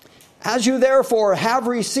 As you therefore have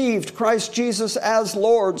received Christ Jesus as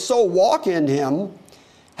Lord, so walk in him,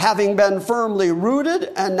 having been firmly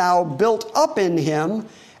rooted and now built up in him,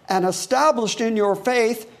 and established in your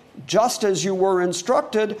faith, just as you were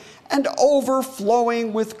instructed, and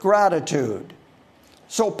overflowing with gratitude.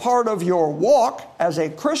 So part of your walk as a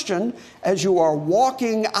Christian, as you are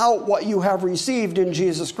walking out what you have received in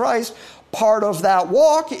Jesus Christ, part of that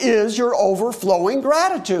walk is your overflowing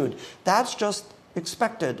gratitude. That's just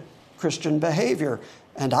expected Christian behavior.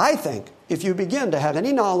 And I think if you begin to have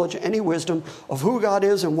any knowledge, any wisdom of who God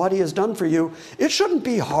is and what he has done for you, it shouldn't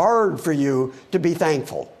be hard for you to be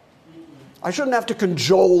thankful. I shouldn't have to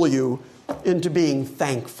cajole you into being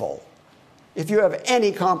thankful. If you have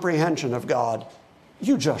any comprehension of God,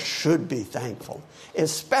 you just should be thankful,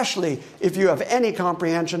 especially if you have any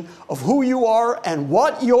comprehension of who you are and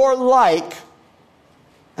what you're like,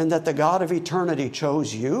 and that the God of eternity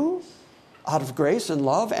chose you out of grace and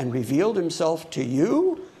love and revealed himself to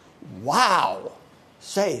you. Wow!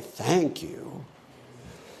 Say thank you.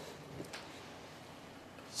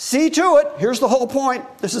 See to it. Here's the whole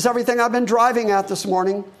point. This is everything I've been driving at this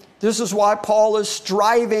morning. This is why Paul is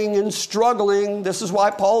striving and struggling. This is why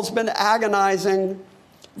Paul's been agonizing.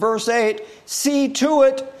 Verse 8, see to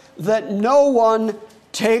it that no one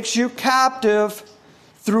takes you captive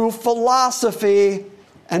through philosophy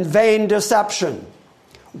and vain deception.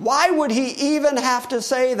 Why would he even have to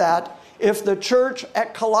say that if the church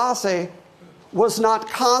at Colossae was not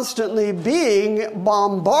constantly being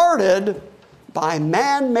bombarded by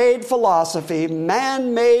man-made philosophy,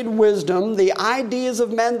 man-made wisdom, the ideas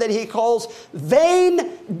of men that he calls vain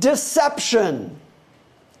deception?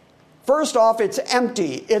 First off, it's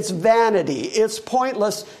empty, it's vanity, it's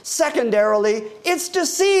pointless. Secondarily, it's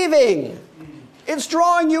deceiving. It's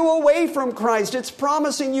drawing you away from Christ. It's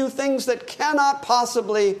promising you things that cannot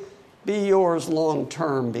possibly be yours long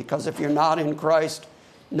term, because if you're not in Christ,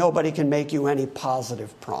 nobody can make you any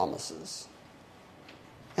positive promises.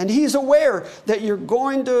 And he's aware that you're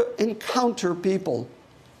going to encounter people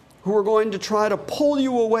who are going to try to pull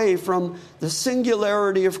you away from the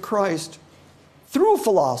singularity of Christ through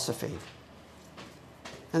philosophy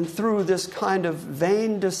and through this kind of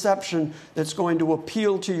vain deception that's going to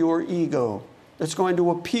appeal to your ego, that's going to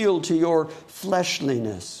appeal to your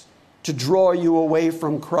fleshliness, to draw you away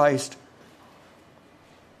from Christ.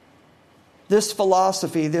 This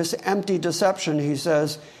philosophy, this empty deception, he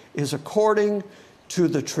says, is according to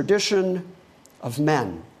the tradition of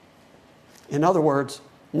men. In other words,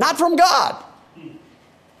 not from God.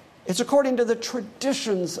 It's according to the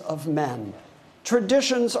traditions of men.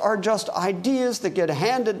 Traditions are just ideas that get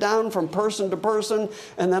handed down from person to person,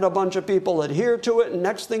 and then a bunch of people adhere to it, and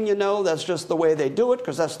next thing you know, that's just the way they do it,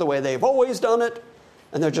 because that's the way they've always done it,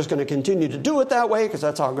 and they're just going to continue to do it that way, because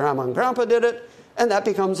that's how Grandma and Grandpa did it, and that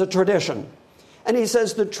becomes a tradition. And he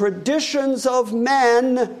says the traditions of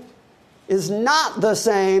men is not the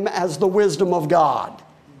same as the wisdom of God.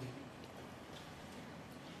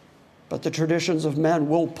 But the traditions of men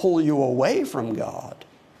will pull you away from God.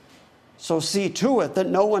 So see to it that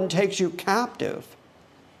no one takes you captive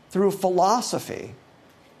through philosophy,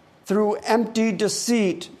 through empty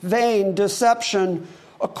deceit, vain deception,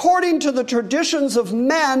 according to the traditions of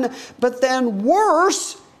men, but then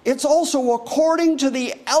worse, it's also according to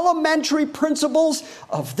the elementary principles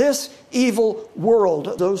of this evil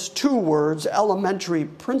world. Those two words, elementary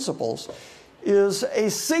principles, is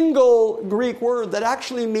a single Greek word that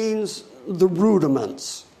actually means the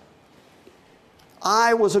rudiments.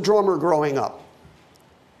 I was a drummer growing up.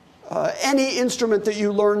 any instrument that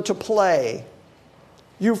you learn to play,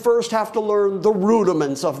 you first have to learn the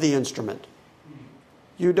rudiments of the instrument.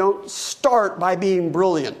 You don't start by being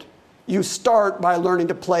brilliant. You start by learning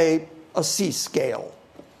to play a C scale.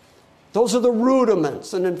 Those are the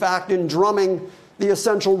rudiments. And in fact, in drumming, the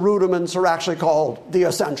essential rudiments are actually called the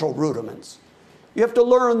essential rudiments. You have to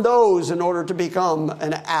learn those in order to become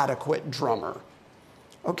an adequate drummer.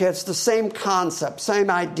 Okay, it's the same concept,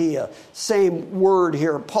 same idea, same word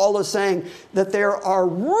here. Paul is saying that there are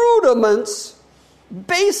rudiments,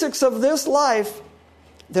 basics of this life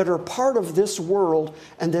that are part of this world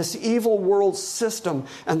and this evil world system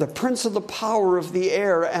and the prince of the power of the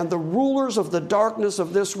air and the rulers of the darkness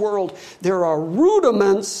of this world. There are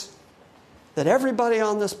rudiments that everybody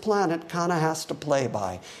on this planet kind of has to play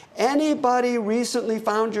by. Anybody recently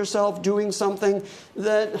found yourself doing something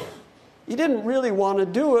that you didn't really want to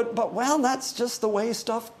do it, but well, that's just the way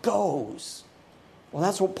stuff goes. Well,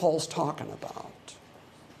 that's what Paul's talking about.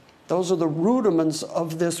 Those are the rudiments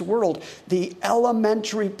of this world, the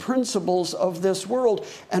elementary principles of this world.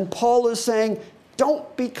 And Paul is saying,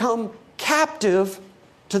 don't become captive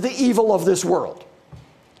to the evil of this world.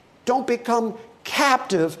 Don't become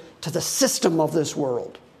captive to the system of this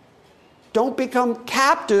world. Don't become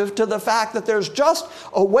captive to the fact that there's just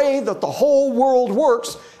a way that the whole world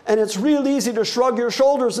works, and it's real easy to shrug your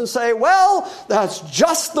shoulders and say, well, that's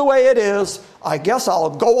just the way it is. I guess I'll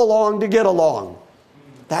go along to get along.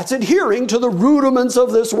 That's adhering to the rudiments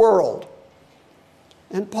of this world.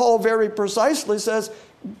 And Paul very precisely says,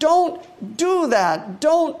 don't do that.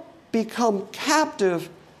 Don't become captive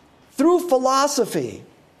through philosophy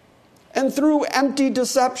and through empty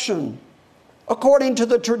deception, according to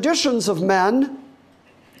the traditions of men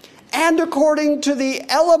and according to the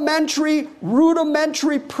elementary,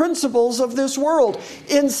 rudimentary principles of this world.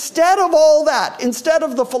 Instead of all that, instead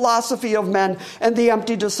of the philosophy of men and the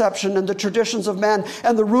empty deception and the traditions of men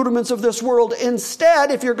and the rudiments of this world,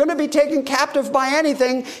 instead, if you're going to be taken captive by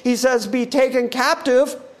anything, he says, be taken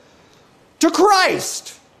captive to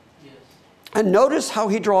Christ. Yes. And notice how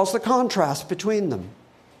he draws the contrast between them.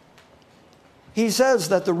 He says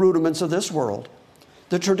that the rudiments of this world,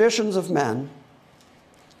 the traditions of men,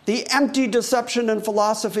 the empty deception and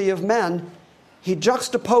philosophy of men, he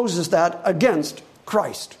juxtaposes that against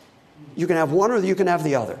Christ. You can have one or you can have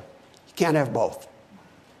the other. You can't have both.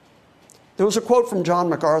 There was a quote from John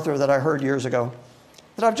MacArthur that I heard years ago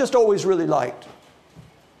that I've just always really liked.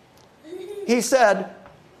 He said,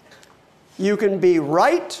 you can be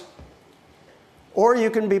right or you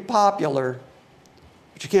can be popular,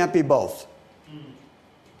 but you can't be both.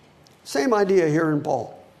 Same idea here in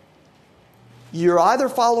Paul. You're either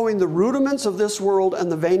following the rudiments of this world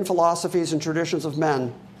and the vain philosophies and traditions of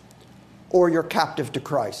men, or you're captive to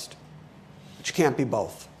Christ. But you can't be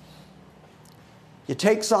both. You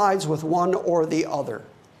take sides with one or the other.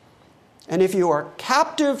 And if you are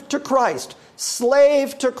captive to Christ,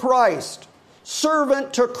 slave to Christ,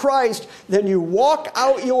 servant to Christ, then you walk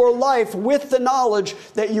out your life with the knowledge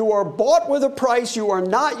that you are bought with a price, you are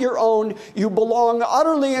not your own, you belong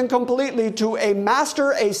utterly and completely to a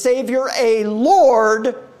master, a savior, a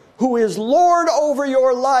Lord, who is Lord over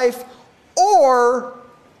your life, or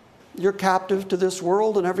you're captive to this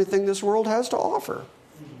world and everything this world has to offer.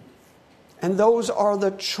 And those are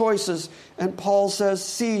the choices. And Paul says,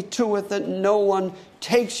 see to it that no one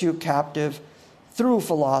takes you captive through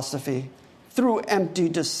philosophy, through empty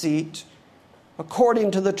deceit,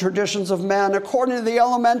 according to the traditions of men, according to the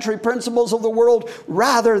elementary principles of the world,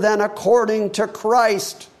 rather than according to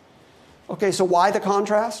Christ. Okay, so why the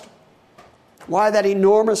contrast? Why that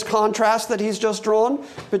enormous contrast that he's just drawn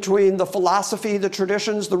between the philosophy, the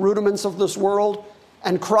traditions, the rudiments of this world,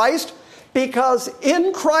 and Christ? Because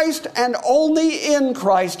in Christ and only in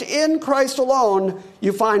Christ alone,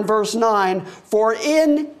 you find verse 9, for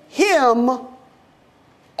in him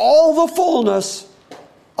all the fullness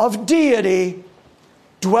of deity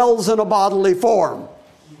dwells in a bodily form.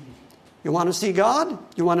 You want to see God?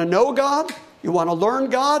 You want to know God? You want to learn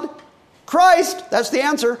God? Christ, that's the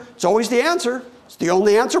answer. It's always the answer. It's the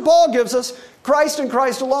only answer Paul gives us. Christ and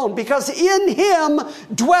Christ alone. Because in him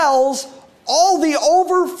dwells all the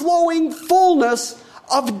overflowing fullness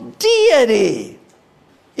of deity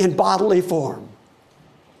in bodily form.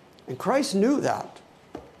 And Christ knew that.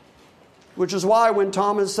 Which is why when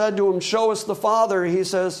Thomas said to him, show us the Father, he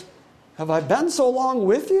says, have I been so long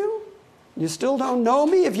with you? You still don't know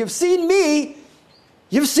me? If you've seen me,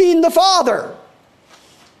 you've seen the Father.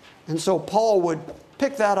 And so Paul would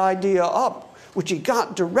pick that idea up, which he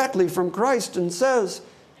got directly from Christ, and says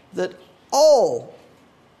that all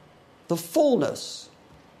the fullness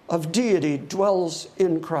of deity dwells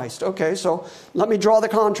in Christ. Okay, so let me draw the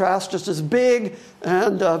contrast just as big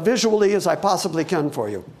and visually as I possibly can for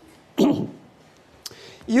you.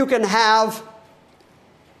 You can have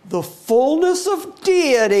the fullness of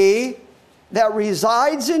deity that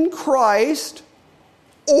resides in Christ,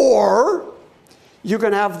 or you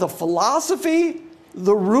can have the philosophy,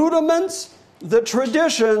 the rudiments, the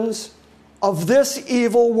traditions of this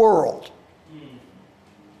evil world.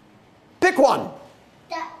 Pick one.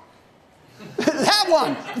 That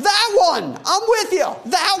one. That one. I'm with you.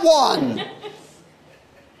 That one.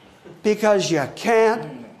 Because you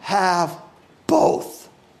can't have both.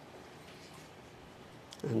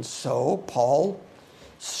 And so Paul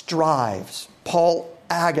strives, Paul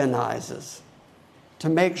agonizes to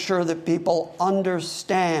make sure that people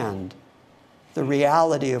understand the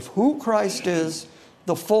reality of who Christ is,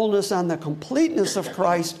 the fullness and the completeness of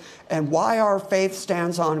Christ, and why our faith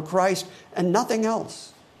stands on Christ and nothing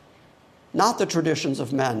else. Not the traditions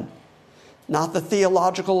of men, not the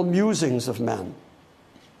theological musings of men,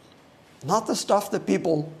 not the stuff that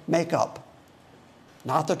people make up,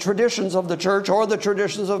 not the traditions of the church or the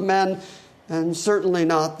traditions of men, and certainly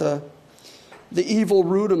not the evil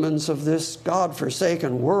rudiments of this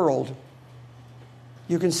God-forsaken world.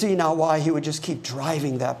 You can see now why he would just keep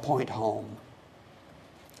driving that point home.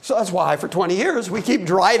 So that's why for 20 years we keep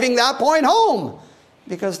driving that point home,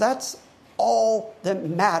 because that's all that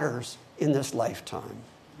matters in this lifetime.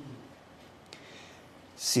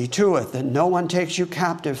 See to it that no one takes you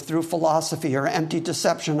captive through philosophy or empty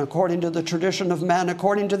deception according to the tradition of men,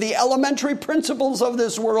 according to the elementary principles of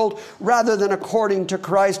this world, rather than according to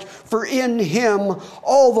Christ. For in him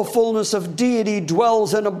all the fullness of deity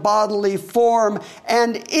dwells in a bodily form,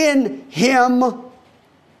 and in him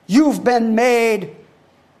you've been made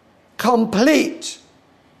complete.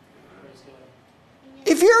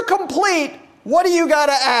 If you're complete, what do you got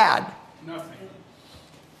to add? Nothing.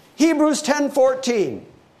 Hebrews 10:14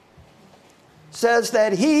 says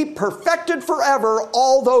that he perfected forever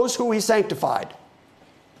all those who he sanctified.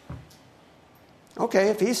 Okay,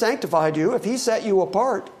 if he sanctified you, if he set you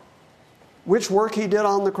apart, which work he did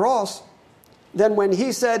on the cross, then when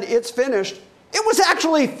he said it's finished, it was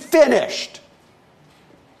actually finished.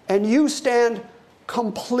 And you stand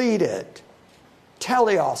completed.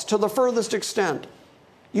 Teleos, to the furthest extent.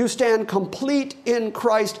 You stand complete in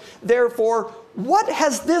Christ. Therefore, what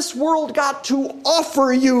has this world got to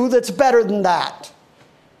offer you that's better than that?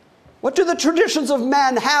 What do the traditions of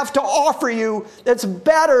men have to offer you that's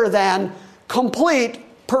better than complete,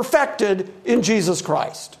 perfected in Jesus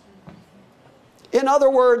Christ? In other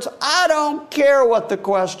words, I don't care what the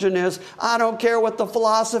question is. I don't care what the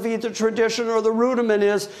philosophy, the tradition, or the rudiment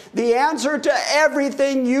is. The answer to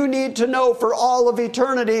everything you need to know for all of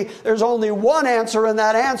eternity, there's only one answer, and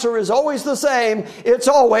that answer is always the same. It's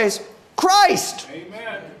always Christ.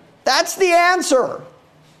 Amen. That's the answer.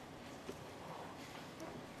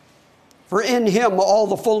 For in him all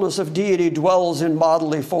the fullness of deity dwells in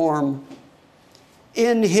bodily form.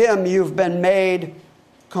 In him you've been made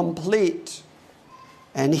complete.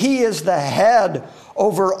 And he is the head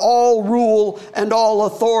over all rule and all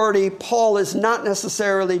authority. Paul is not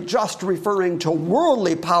necessarily just referring to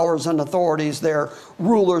worldly powers and authorities there,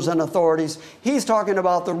 rulers and authorities. He's talking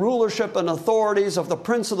about the rulership and authorities of the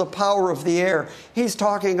prince of the power of the air. He's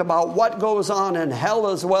talking about what goes on in hell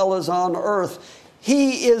as well as on earth.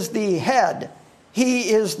 He is the head. He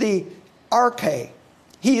is the arche.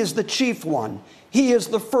 He is the chief one. He is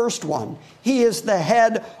the first one. He is the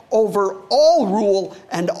head over all rule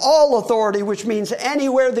and all authority, which means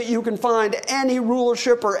anywhere that you can find any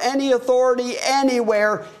rulership or any authority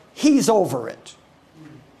anywhere, he's over it.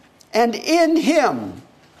 And in him,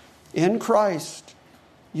 in Christ,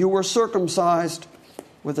 you were circumcised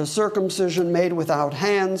with a circumcision made without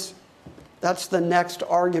hands. That's the next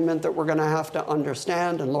argument that we're going to have to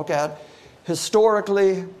understand and look at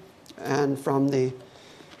historically and from the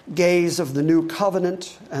gaze of the new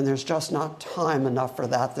covenant, and there's just not time enough for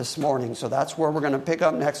that this morning. So that's where we're going to pick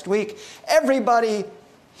up next week. Everybody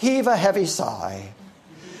heave a heavy sigh.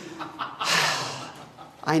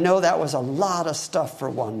 I know that was a lot of stuff for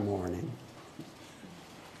one morning,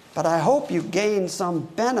 but I hope you gain some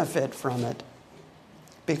benefit from it,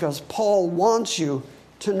 because Paul wants you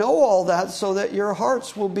to know all that so that your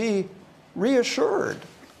hearts will be reassured.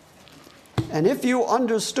 And if you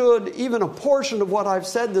understood even a portion of what I've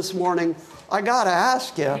said this morning, I got to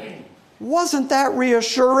ask you, wasn't that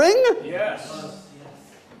reassuring? Yes.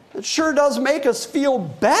 It sure does make us feel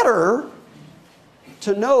better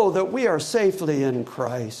to know that we are safely in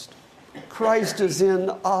Christ. Christ is in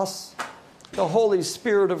us. The Holy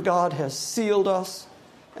Spirit of God has sealed us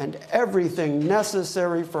and everything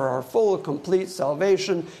necessary for our full and complete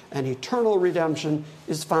salvation and eternal redemption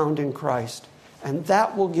is found in Christ. And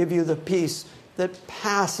that will give you the peace that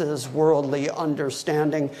passes worldly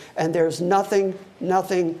understanding. And there's nothing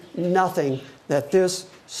that this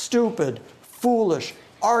stupid, foolish,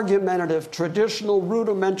 argumentative, traditional,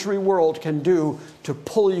 rudimentary world can do to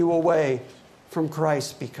pull you away from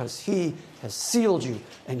Christ, because he has sealed you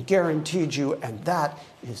and guaranteed you, and that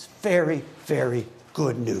is very, very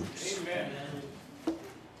good news. Amen.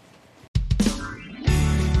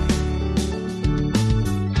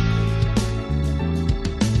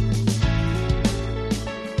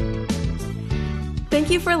 Thank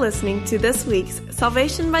you for listening to this week's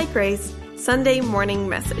Salvation by Grace Sunday morning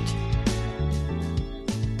message.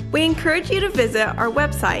 We encourage you to visit our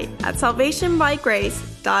website at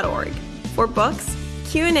salvationbygrace.org for books,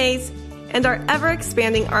 Q&As, and our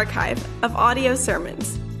ever-expanding archive of audio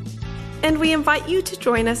sermons. And we invite you to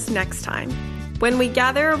join us next time when we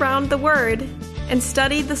gather around the Word and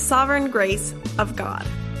study the sovereign grace of God.